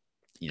 but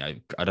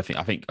I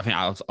think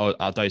out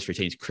of those 3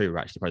 teams, Crewe were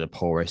actually probably the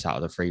poorest out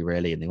of the 3,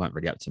 really, and they weren't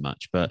really up to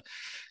much. But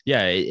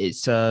yeah,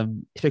 it's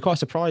been quite a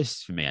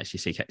surprise for me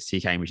actually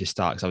see Cambridge's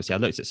start, because obviously I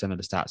looked at some of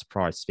the stats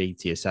prior to speaking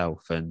to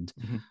yourself, and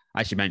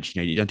actually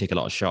mentioned you don't take a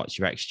lot of shots.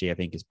 Your XG, I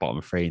think, is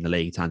bottom 3 in the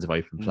league in terms of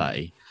open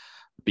play,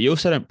 but you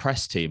also don't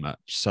press too much.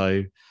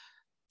 So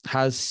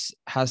has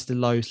the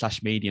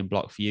low/medium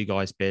block for you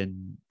guys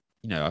been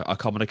a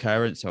common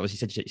occurrence? So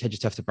obviously you said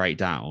it's tough to break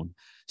down,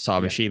 so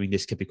I'm assuming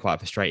this could be quite a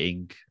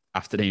frustrating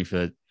afternoon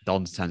for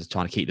Dons in terms of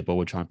trying to keep the ball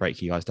and trying to break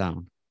you guys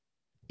down.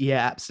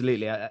 Yeah,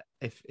 absolutely.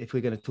 If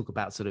we're going to talk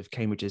about sort of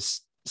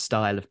Cambridge's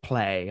style of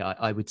play,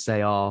 I would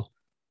say our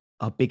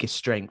biggest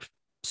strength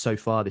so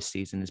far this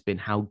season has been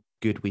how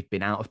good we've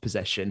been out of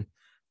possession.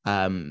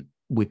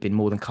 We've been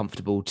more than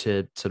comfortable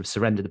to sort of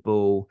surrender the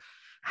ball,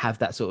 have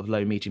that sort of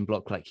low medium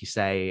block, like you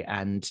say,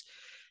 and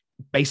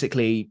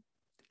basically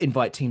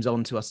invite teams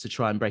on to us to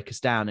try and break us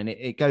down. And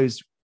it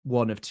goes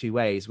one of 2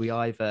 ways. We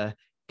either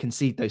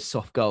concede those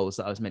soft goals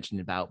that I was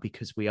mentioning about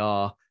because we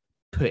are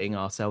putting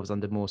ourselves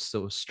under more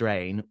sort of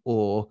strain,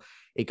 or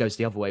it goes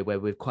the other way where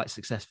we're quite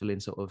successful in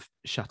sort of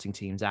shutting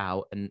teams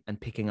out and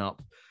picking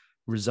up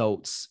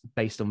results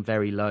based on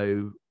very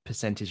low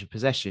percentage of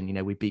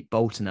possession. We beat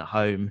Bolton at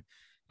home.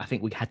 I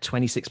think we had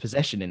 26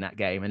 possession in that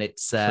game, and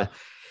it's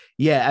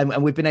yeah,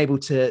 and we've been able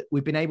to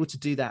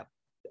do that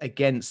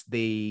against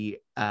the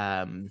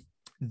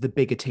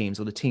bigger teams,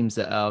 or the teams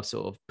that are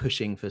sort of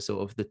pushing for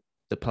sort of the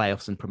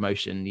playoffs and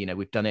promotion.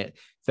 We've done it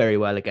very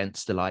well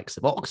against the likes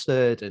of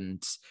Oxford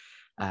and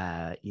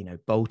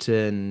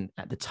Bolton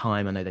at the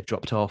time. I know they've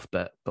dropped off,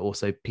 but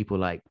also people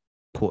like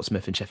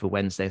Portsmouth and Sheffield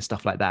Wednesday and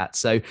stuff like that.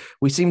 So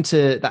that seems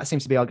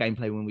to be our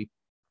gameplay when we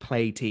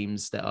play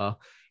teams that are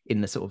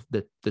in the sort of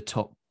the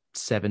top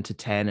 7 to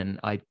 10. And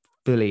I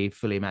fully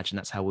imagine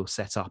that's how we'll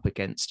set up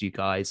against you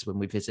guys when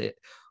we visit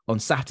on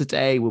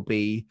Saturday. We'll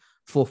be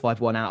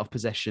 4-5-1 out of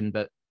possession,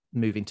 but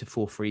moving to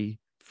 4-3-3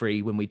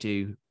 when we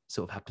do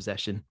sort of have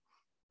possession.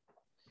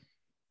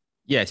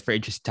 Yeah, it's very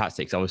interesting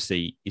tactics.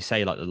 Obviously, you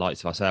say like the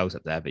likes of ourselves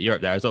up there, but you're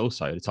up there as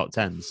also the top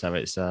 10. So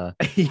it's it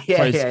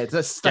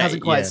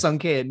hasn't quite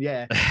sunk in.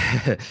 Yeah,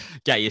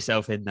 get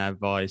yourself in there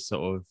by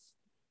sort of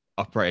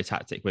operate a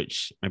tactic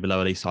which maybe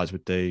lower league sides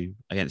would do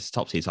against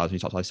top tier sides when you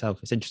top myself.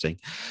 It's interesting.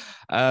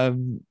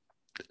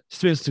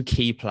 Just some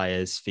key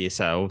players for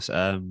yourselves.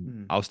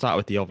 I'll start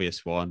with the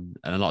obvious one,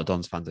 and a lot of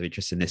Don's fans are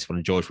interested in this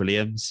one, George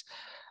Williams.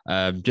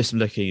 Just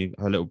looking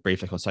a little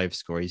brief look on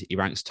SofaScore, he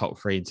ranks top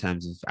 3 in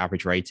terms of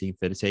average rating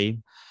for the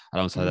team,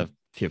 alongside a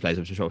few players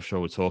I'm sure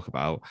we'll talk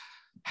about.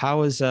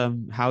 How has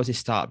his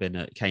start been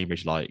at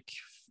Cambridge like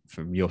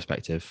from your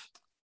perspective?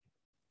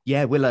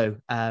 Yeah, Willow,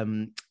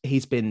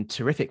 he's been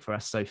terrific for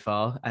us so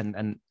far,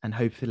 and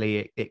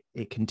hopefully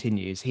it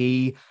continues.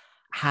 He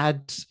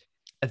had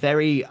a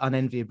very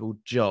unenviable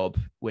job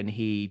when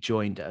he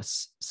joined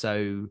us.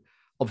 So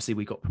obviously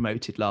we got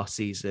promoted last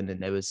season,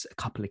 and there was a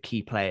couple of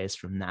key players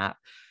from that.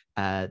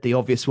 The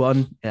obvious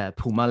one,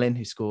 Paul Mullin,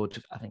 who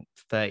scored, I think,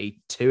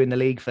 32 in the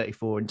league,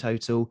 34 in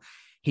total.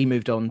 He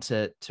moved on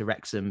to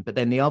Wrexham. But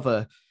then the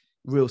other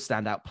real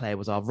standout player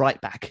was our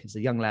right back. He's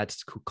a young lad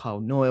called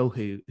Carl Noyle,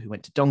 who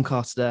went to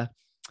Doncaster.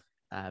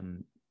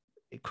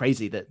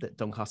 Crazy that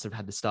Doncaster have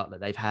had the start that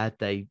they've had.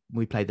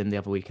 We played them the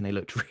other week and they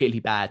looked really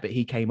bad, but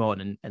he came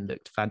on and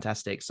looked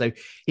fantastic. So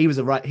he was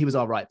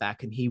our right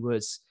back, and he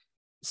was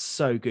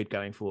so good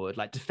going forward.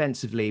 Like,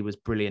 defensively was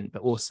brilliant,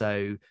 but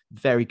also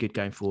very good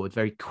going forward,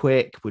 very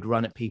quick, would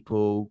run at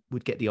people,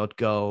 would get the odd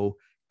goal,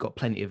 got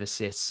plenty of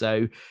assists.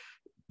 So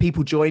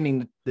people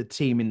joining the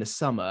team in the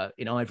summer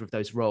in either of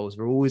those roles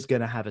were always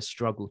going to have a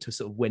struggle to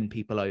sort of win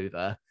people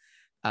over.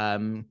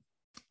 And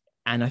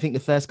I think the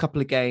first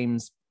couple of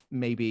games,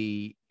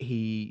 maybe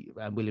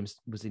Williams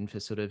was in for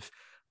sort of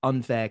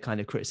unfair kind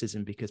of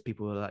criticism, because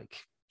people were like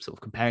sort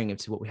of comparing him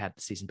to what we had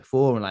the season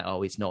before and like,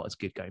 oh, he's not as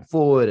good going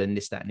forward and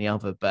this, that, and the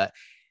other. But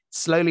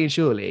slowly and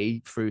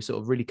surely, through sort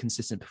of really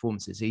consistent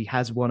performances, he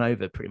has won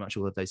over pretty much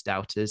all of those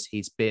doubters.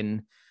 He's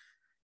been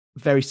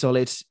very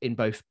solid in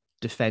both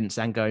defense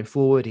and going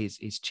forward.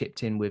 He's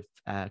chipped in with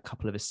a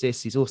couple of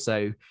assists. He's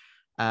also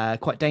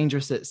quite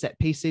dangerous at set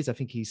pieces. I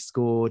think he's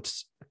scored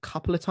a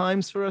couple of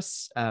times for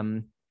us,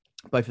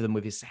 both of them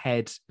with his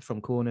head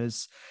from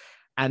corners.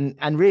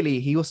 And really,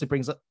 he also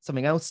brings up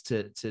something else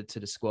to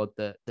the squad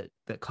that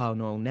Carl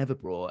Noyle never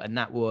brought, and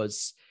that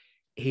was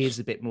he is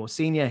a bit more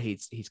senior.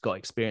 He's got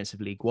experience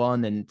of League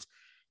One, and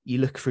you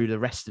look through the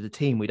rest of the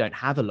team, we don't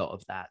have a lot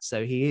of that.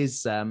 So he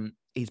is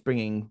he's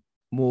bringing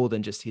more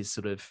than just his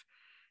sort of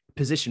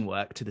position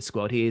work to the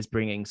squad. He is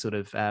bringing sort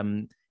of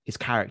his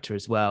character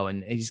as well,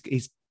 and he's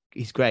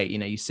great. You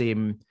know, you see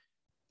him,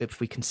 if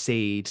we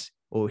concede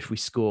or if we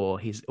score,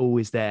 he's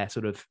always there,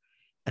 sort of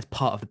as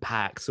part of the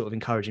pack, sort of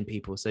encouraging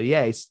people. So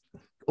yeah, he's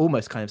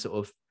almost kind of sort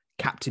of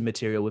captain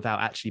material without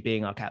actually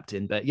being our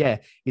captain. But yeah,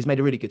 he's made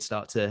a really good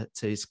start to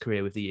his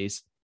career with the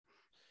U's.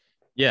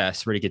 Yeah,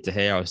 it's really good to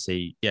hear.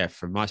 Obviously, yeah,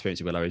 from my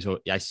experience with Willow, as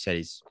you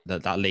said,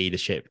 that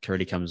leadership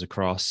really comes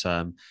across.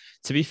 To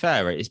be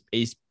fair,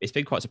 it's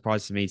been quite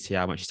surprising to me to see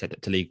how much he stepped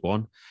up to League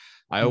One.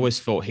 I always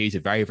thought he was a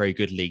very, very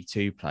good League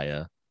Two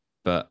player,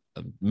 but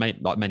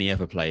like many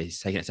other players,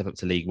 taking a step up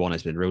to League One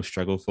has been a real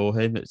struggle for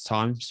him at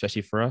times,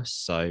 especially for us.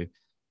 So,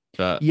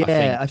 but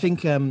yeah, I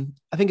think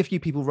a few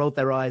people rolled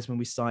their eyes when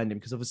we signed him,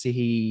 because obviously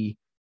he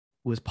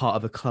was part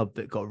of a club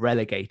that got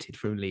relegated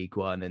from League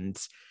One, and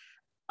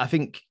I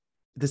think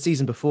the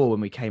season before, when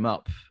we came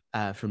up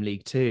from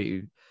League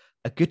Two,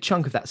 a good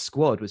chunk of that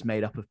squad was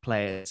made up of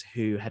players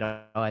who had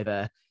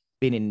either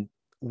been in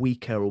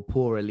weaker or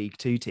poorer League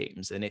Two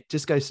teams. And it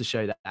just goes to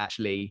show that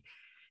actually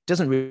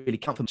doesn't really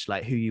count for much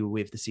like who you were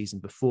with the season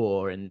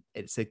before. And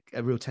it's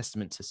a real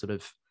testament to sort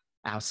of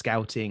our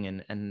scouting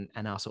and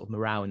our sort of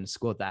morale in the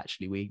squad, that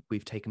actually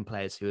we've taken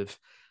players who have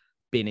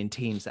been in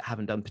teams that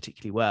haven't done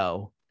particularly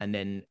well and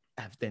then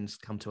have then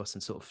come to us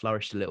and sort of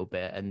flourished a little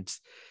bit. And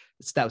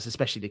that was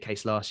especially the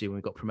case last year when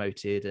we got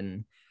promoted,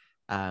 and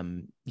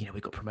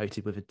we got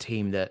promoted with a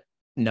team that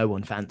no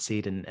one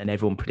fancied and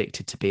everyone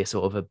predicted to be a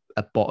sort of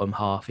a bottom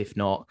half, if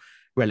not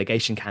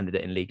relegation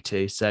candidate in League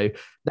Two. So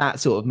that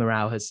sort of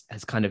morale has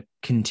kind of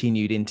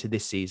continued into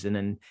this season,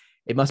 and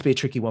it must be a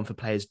tricky one for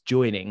players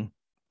joining,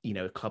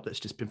 a club that's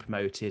just been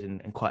promoted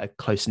and quite a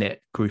close-knit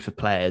group of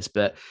players.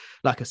 But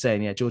like I was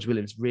saying, George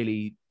Williams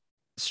really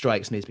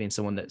strikes me as being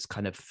someone that's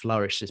kind of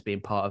flourished as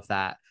being part of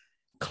that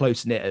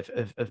close knit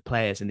of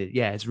players, and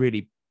has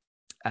really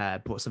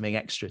brought something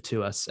extra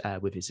to us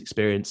with his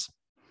experience.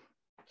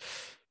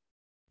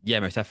 Yeah,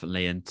 most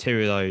definitely. And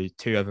two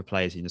other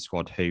players in the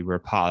squad who were a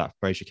part of that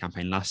promotion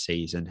campaign last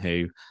season,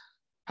 who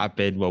have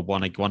been,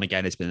 one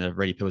again has been a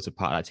really pivotal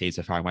part of that team,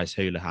 so far Wes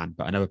Houlihan.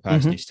 But another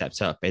person who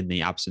stepped up in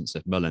the absence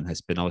of Mullen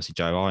has been obviously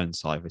Joe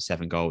Ironside with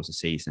 7 goals a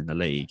season in the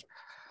league.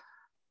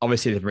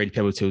 Obviously, they're really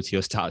pivotal to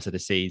your starts of the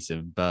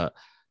season, but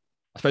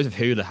I suppose with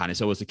Houlihan,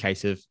 it's always a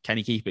case of, can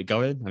he keep it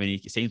going? I mean,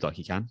 it seems like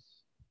he can.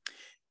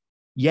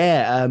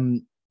 Yeah,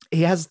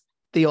 he has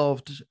the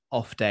odd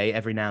off day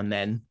every now and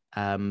then.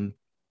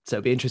 So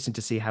it'll be interesting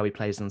to see how he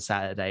plays on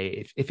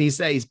Saturday. If he's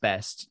at his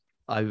best,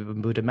 I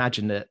would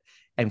imagine that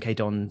MK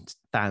Don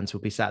fans will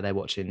be sat there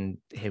watching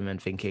him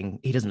and thinking,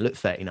 he doesn't look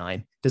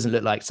 39, doesn't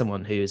look like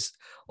someone who's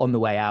on the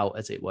way out,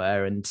 as it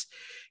were. And,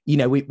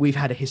 we've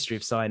had a history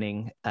of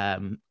signing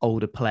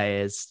older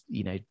players,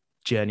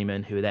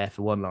 journeymen who are there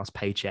for one last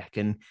paycheck.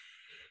 And,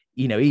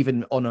 you know,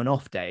 even on an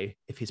off day,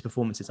 if his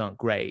performances aren't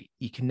great,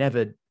 you can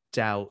never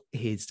doubt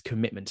his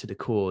commitment to the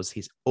cause.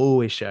 He's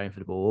always showing for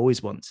the ball,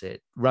 always wants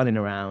it, running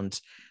around.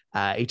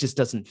 He just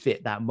doesn't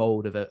fit that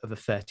mold of a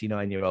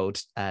 39-year-old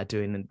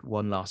doing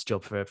one last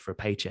job for a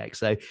paycheck.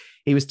 So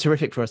he was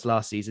terrific for us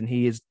last season.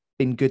 He has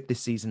been good this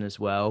season as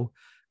well.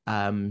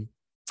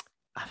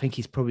 I think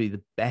he's probably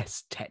the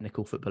best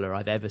technical footballer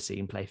I've ever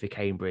seen play for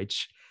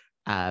Cambridge.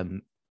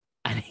 And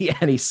he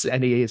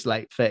is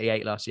like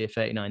 38 last year,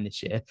 39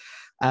 this year.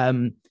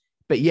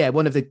 But yeah,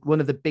 one of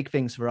the big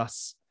things for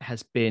us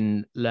has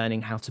been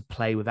learning how to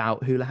play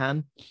without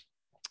Houlihan.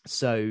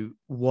 So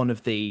one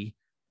of the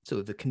sort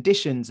of the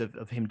conditions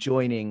of him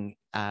joining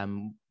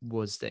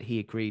was that he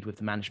agreed with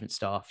the management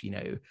staff, you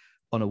know,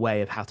 on a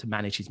way of how to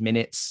manage his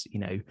minutes. You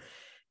know,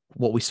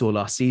 what we saw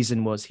last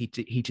season was he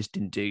just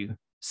didn't do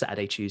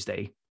Saturday,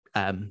 Tuesday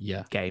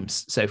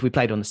games. So if we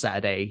played on the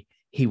Saturday,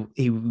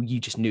 you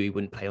just knew he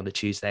wouldn't play on the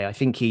Tuesday. I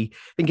think he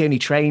only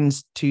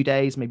trains 2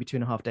 days, maybe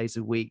 2.5 days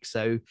a week.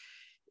 So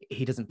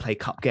he doesn't play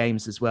cup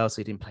games as well. So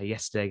he didn't play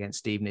yesterday against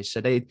Stevenage.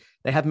 So they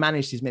have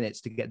managed his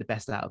minutes to get the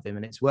best out of him,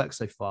 and it's worked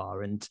so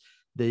far. And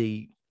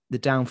the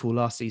downfall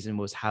last season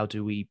was, how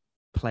do we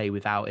play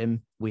without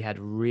him? We had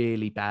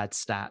really bad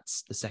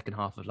stats the second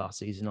half of last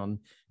season on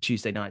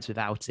Tuesday nights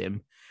without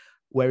him.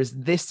 Whereas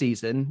this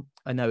season,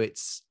 I know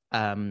it's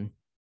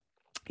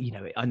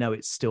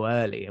still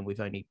early, and we've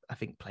only, I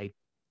think, played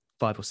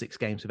 5 or 6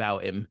 games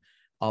without him.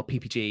 Our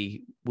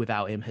PPG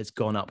without him has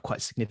gone up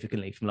quite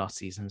significantly from last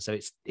season. So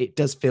it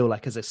does feel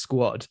like as a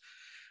squad,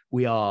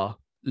 we are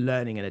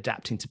learning and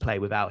adapting to play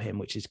without him,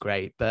 which is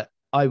great. But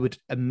I would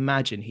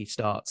imagine he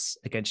starts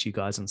against you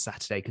guys on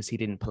Saturday, because he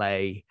didn't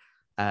play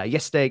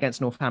yesterday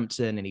against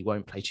Northampton, and he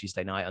won't play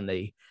Tuesday night on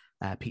the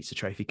Pizza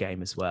Trophy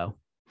game as well.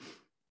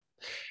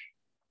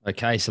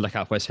 Okay, so look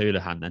out for Wes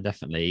Houlihan then,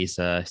 definitely. He's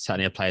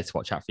certainly a player to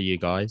watch out for you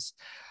guys.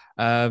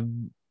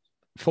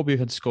 Before we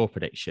move on to score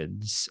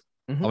predictions,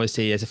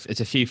 obviously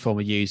there's a few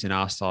former U's in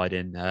our side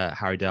in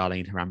Harry Darling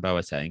and Hiram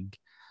Boateng.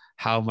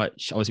 How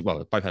much, obviously,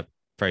 well, both have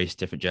very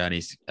different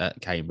journeys at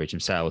Cambridge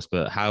themselves,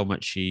 but how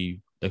much you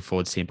look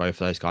forward to seeing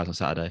both of those guys on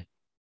Saturday?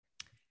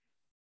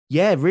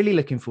 Yeah, really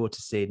looking forward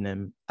to seeing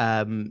them.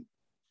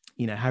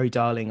 You know, Harry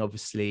Darling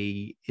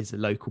obviously is a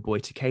local boy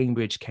to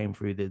Cambridge, came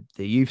through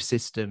the youth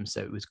system.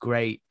 So it was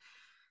great.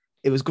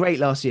 It was great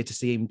last year to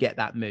see him get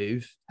that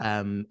move.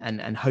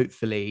 And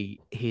hopefully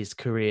his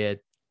career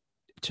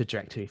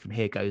trajectory from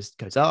here goes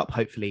up.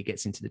 Hopefully he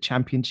gets into the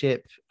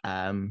championship,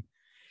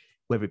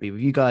 whether it be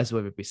with you guys or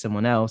whether it be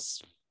someone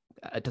else.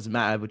 It doesn't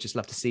matter. We'd just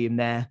love to see him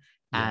there.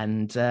 Yeah.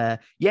 And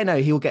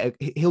he'll get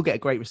a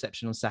great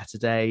reception on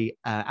Saturday,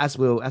 as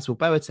will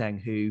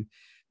Boateng, who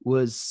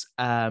was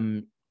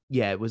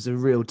was a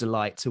real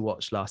delight to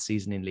watch last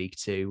season in League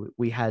Two.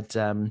 We had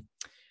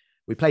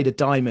we played a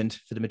diamond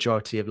for the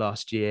majority of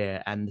last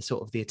year, and the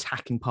sort of the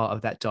attacking part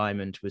of that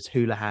diamond was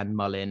Houlihan,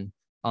 Mullin,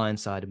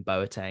 Ironside, and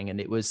Boateng, and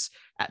it was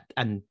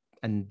and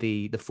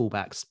the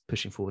fullbacks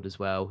pushing forward as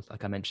well,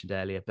 like I mentioned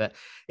earlier. But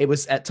it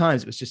was, at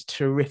times, it was just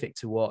terrific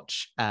to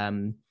watch.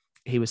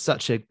 He was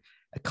such a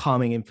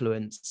calming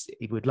influence.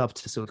 He would love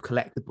to sort of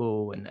collect the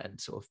ball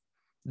and sort of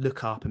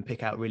look up and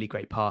pick out really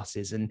great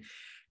passes.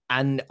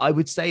 And I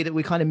would say that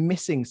we're kind of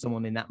missing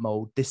someone in that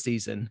mold this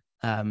season.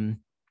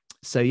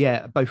 So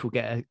yeah, both will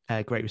get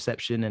a great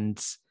reception,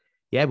 and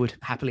yeah, would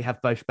happily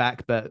have both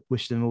back, but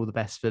wish them all the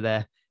best for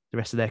the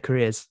rest of their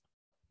careers.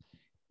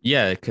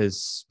 Yeah,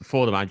 because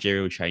before the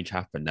managerial change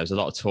happened, there was a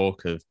lot of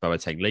talk of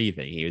Boateng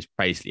leaving. He was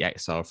basically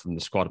exiled from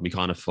the squad, and we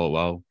kind of thought,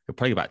 well, he'll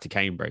probably go back to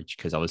Cambridge,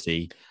 because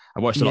obviously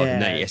I watched a lot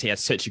of him. He had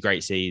such a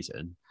great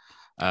season.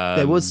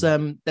 There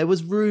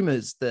was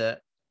rumours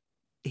that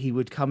he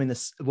would come in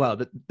this. Well,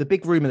 the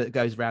big rumour that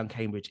goes around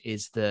Cambridge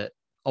is that,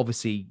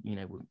 obviously, you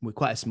know, we're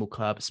quite a small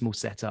club, a small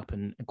setup,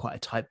 and quite a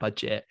tight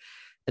budget.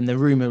 And the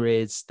rumour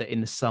is that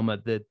in the summer,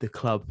 the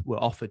club were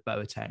offered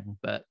Boateng,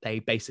 but they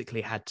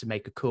basically had to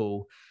make a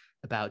call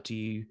about, do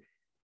you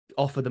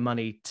offer the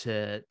money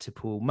to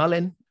Paul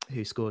Mullin,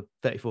 who scored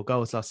 34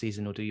 goals last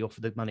season, or do you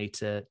offer the money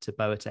to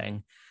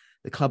Boateng?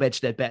 The club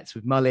edged their bets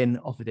with Mullin,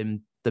 offered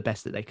him the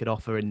best that they could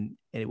offer, and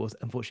it was,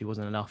 unfortunately,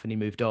 wasn't enough, and he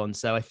moved on.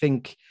 So I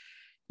think,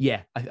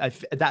 yeah,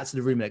 that's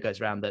the rumour that goes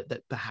around,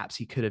 that perhaps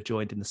he could have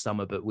joined in the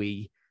summer, but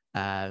we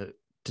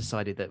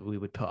decided that we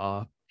would put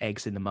our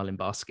eggs in the Mullin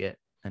basket,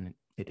 and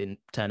it didn't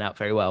turn out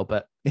very well,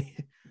 but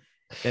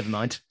never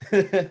mind.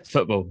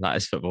 Football, that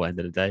is football, end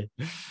of the day.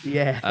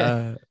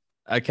 Yeah.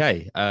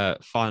 Okay.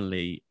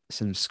 Finally,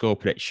 some score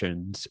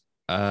predictions.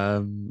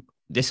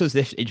 This was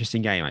this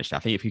interesting game, actually. I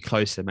think if you're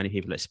closer than many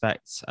people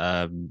expect.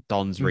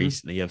 Dons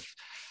recently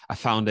I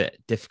found it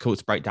difficult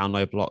to break down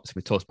low blocks.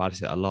 We talked about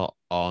it a lot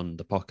on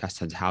the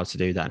podcast, and how to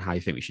do that and how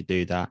you think we should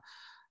do that.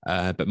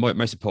 But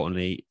most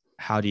importantly,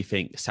 how do you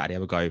think Saturday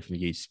will go from a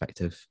youth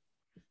perspective?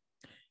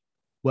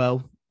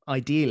 Well,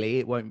 ideally,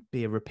 it won't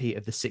be a repeat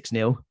of the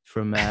 6-0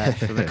 from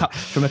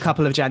a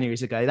couple of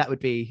Januaries ago. That would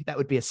be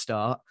a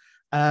start.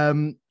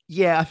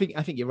 Yeah, I think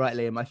you're right,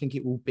 Liam. I think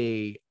it will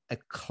be a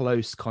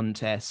close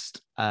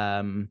contest.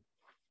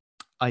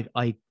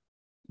 I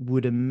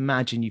would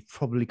imagine you've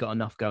probably got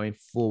enough going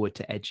forward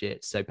to edge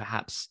it. So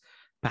perhaps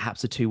a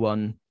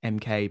 2-1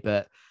 MK,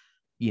 but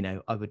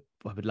I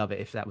would love it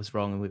if that was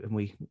wrong and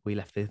we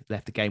left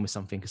the game with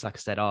something, because like I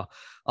said, our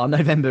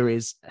November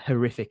is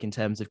horrific in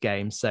terms of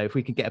games. So if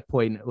we can get a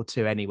point or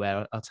two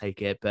anywhere, I'll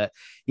take it. But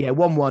yeah,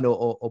 1-1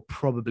 or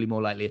probably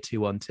more likely a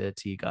 2-1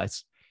 to you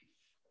guys.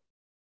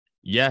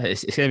 Yeah,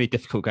 it's going to be a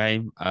difficult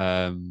game.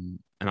 And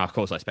of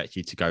course, I expect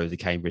you to go with the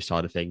Cambridge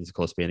side of things, of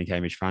course, being a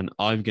Cambridge fan.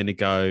 I'm going to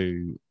go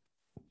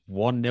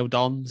 1-0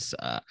 Dons.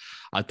 I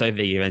don't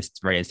think it's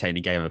a very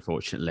entertaining game,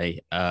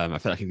 unfortunately. I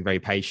feel like it's a very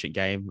patient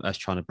game, us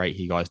trying to break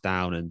you guys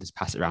down and just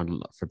pass it around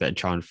for a bit and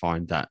try and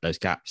find those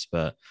gaps.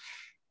 But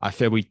I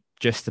feel we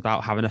just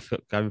about have enough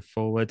going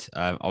forward.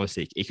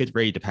 Obviously, it could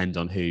really depend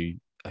on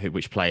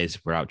which players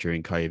were out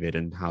during COVID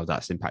and how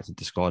that's impacted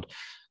the squad.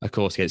 Of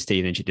course, against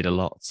Stevenage, it did a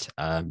lot.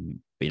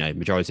 But,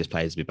 majority of his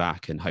players will be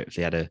back and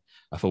hopefully had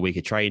a full week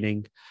of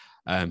training.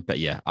 But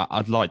yeah,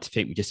 I'd like to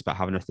think we just about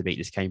have enough to beat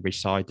this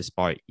Cambridge side,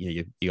 despite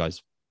you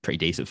guys pretty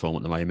decent form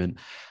at the moment.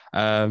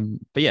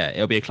 But yeah,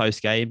 it'll be a close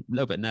game. A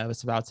little bit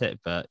nervous about it,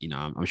 but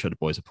I'm sure the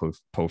boys will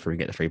pull through and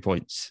get the 3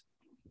 points.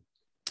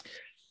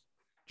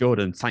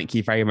 Jordan, thank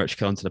you very much for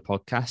coming to the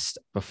podcast.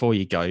 Before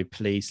you go,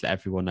 please let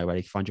everyone know where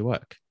they can find your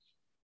work.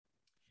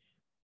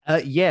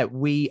 Yeah,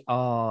 we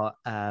are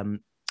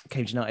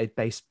Cambridge United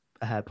based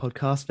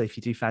podcast, but if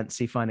you do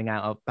fancy finding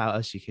out about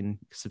us, you can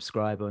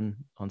subscribe on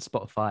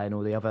Spotify and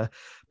all the other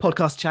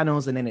podcast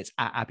channels, and then it's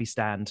at Abbey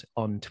Stand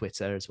on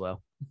Twitter as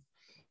well.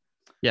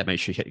 Yeah, make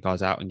sure you check you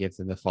guys out and give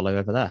them a follow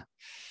over there.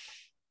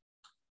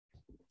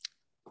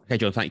 Okay,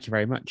 John, thank you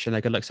very much,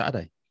 and good luck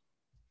Saturday.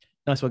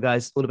 Nice one,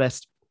 guys. All the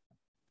best.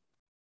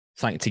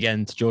 Thanks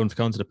again to Jordan for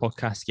coming to the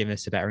podcast, giving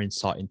us a better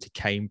insight into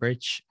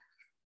Cambridge.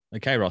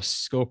 Okay, Ross,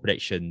 score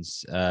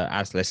predictions.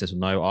 As the listeners will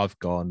know, I've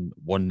gone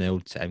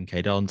 1-0 to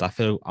MK Dons. I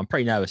feel I'm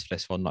pretty nervous for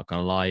this one, not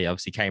going to lie.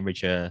 Obviously,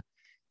 Cambridge, they're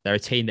a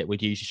team that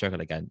we'd usually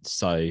struggle against.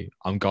 So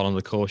I'm gone on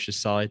the cautious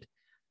side.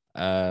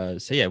 So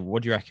yeah,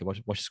 what do you reckon? What's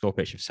your score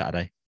prediction for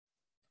Saturday?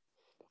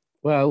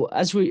 Well,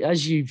 as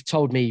you've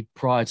told me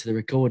prior to the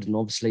recording,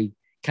 obviously,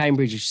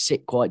 Cambridge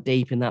sit quite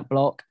deep in that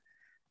block.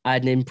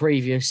 And in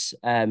previous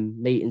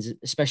meetings,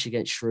 especially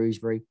against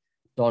Shrewsbury,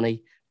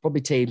 Donny,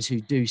 probably teams who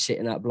do sit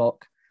in that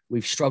block,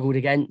 we've struggled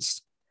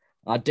against.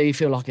 I do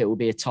feel like it will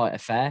be a tight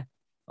affair.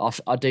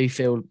 I do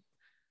feel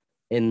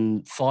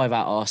in 5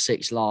 out of our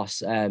 6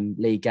 last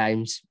league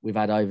games, we've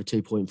had over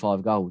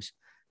 2.5 goals.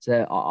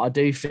 So I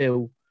do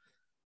feel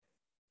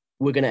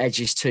we're going to edge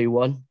this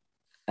 2-1.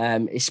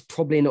 It's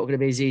probably not going to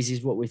be as easy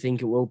as what we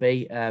think it will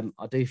be. I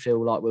do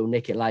feel like we'll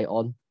nick it late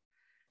on.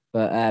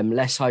 But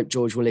let's hope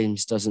George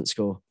Williams doesn't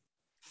score.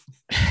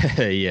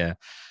 Yeah.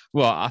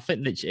 Well, I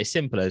think literally as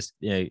simple as,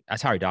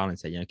 as Harry Darling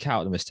said, cut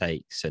out the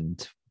mistakes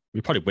and we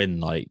probably win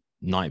like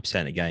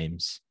 90% of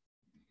games.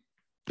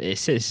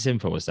 It's as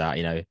simple as that.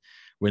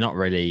 We're not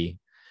really,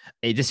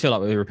 it just feels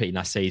like we're repeating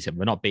last season.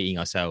 We're not beating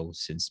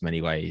ourselves in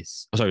many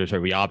ways. Oh, sorry,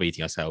 we are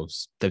beating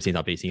ourselves. Those teams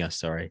are beating us,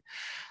 sorry.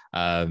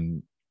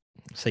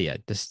 So yeah,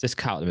 just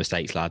cut out the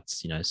mistakes,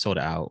 lads, sort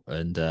it out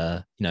and,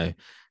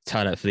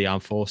 turn up for the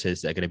armed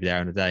forces that are going to be there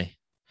on the day.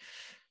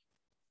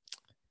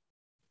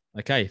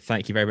 Okay,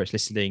 thank you very much for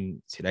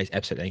listening to today's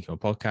episode of the Income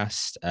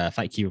Podcast.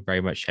 Thank you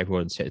very much to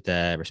everyone who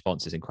their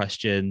responses and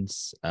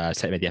questions.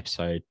 It's made the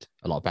episode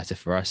a lot better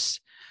for us.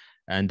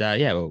 And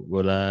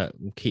we'll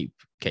keep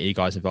getting you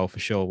guys involved for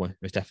sure.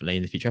 Most definitely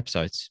in the future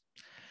episodes.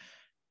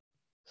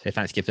 So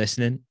thanks for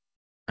listening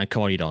and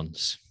come on, you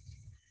Dons.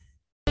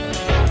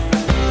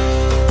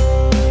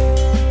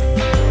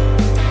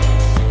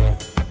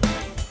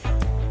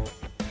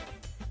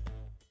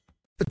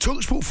 The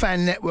TalkSport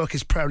Fan Network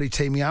is proudly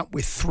teaming up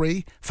with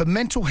 3 for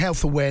Mental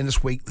Health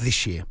Awareness Week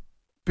this year.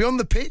 Beyond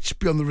the pitch,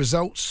 beyond the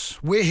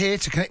results, we're here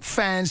to connect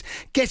fans,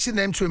 getting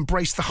them to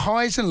embrace the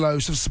highs and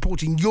lows of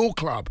supporting your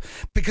club,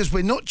 because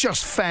we're not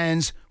just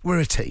fans,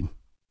 we're a team.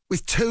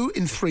 With 2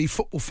 in 3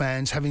 football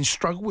fans having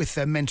struggled with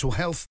their mental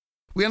health,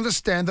 we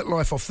understand that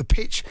life off the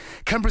pitch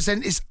can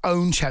present its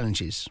own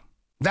challenges.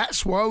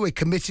 That's why we're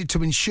committed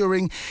to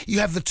ensuring you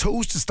have the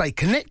tools to stay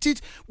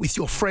connected with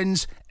your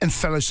friends and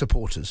fellow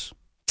supporters.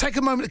 Take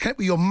a moment to connect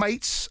with your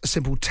mates. A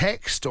simple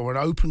text or an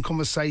open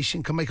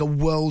conversation can make a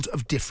world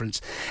of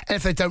difference. And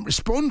if they don't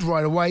respond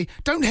right away,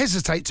 don't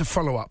hesitate to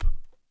follow up.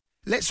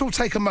 Let's all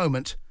take a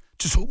moment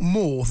to talk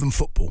more than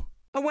football.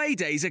 Away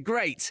days are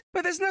great,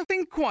 but there's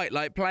nothing quite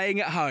like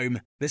playing at home.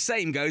 The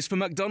same goes for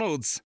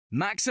McDonald's.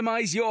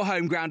 Maximise your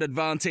home ground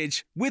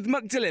advantage with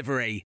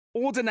McDelivery.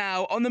 Order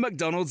now on the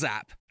McDonald's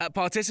app. At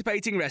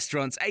participating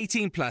restaurants,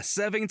 18 plus,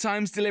 serving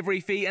times,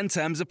 delivery fee and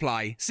terms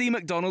apply. See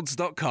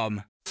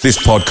mcdonalds.com. This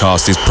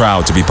podcast is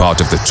proud to be part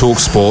of the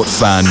TalkSport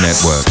Fan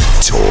Network.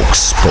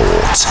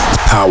 TalkSport.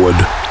 Powered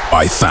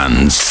by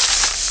fans.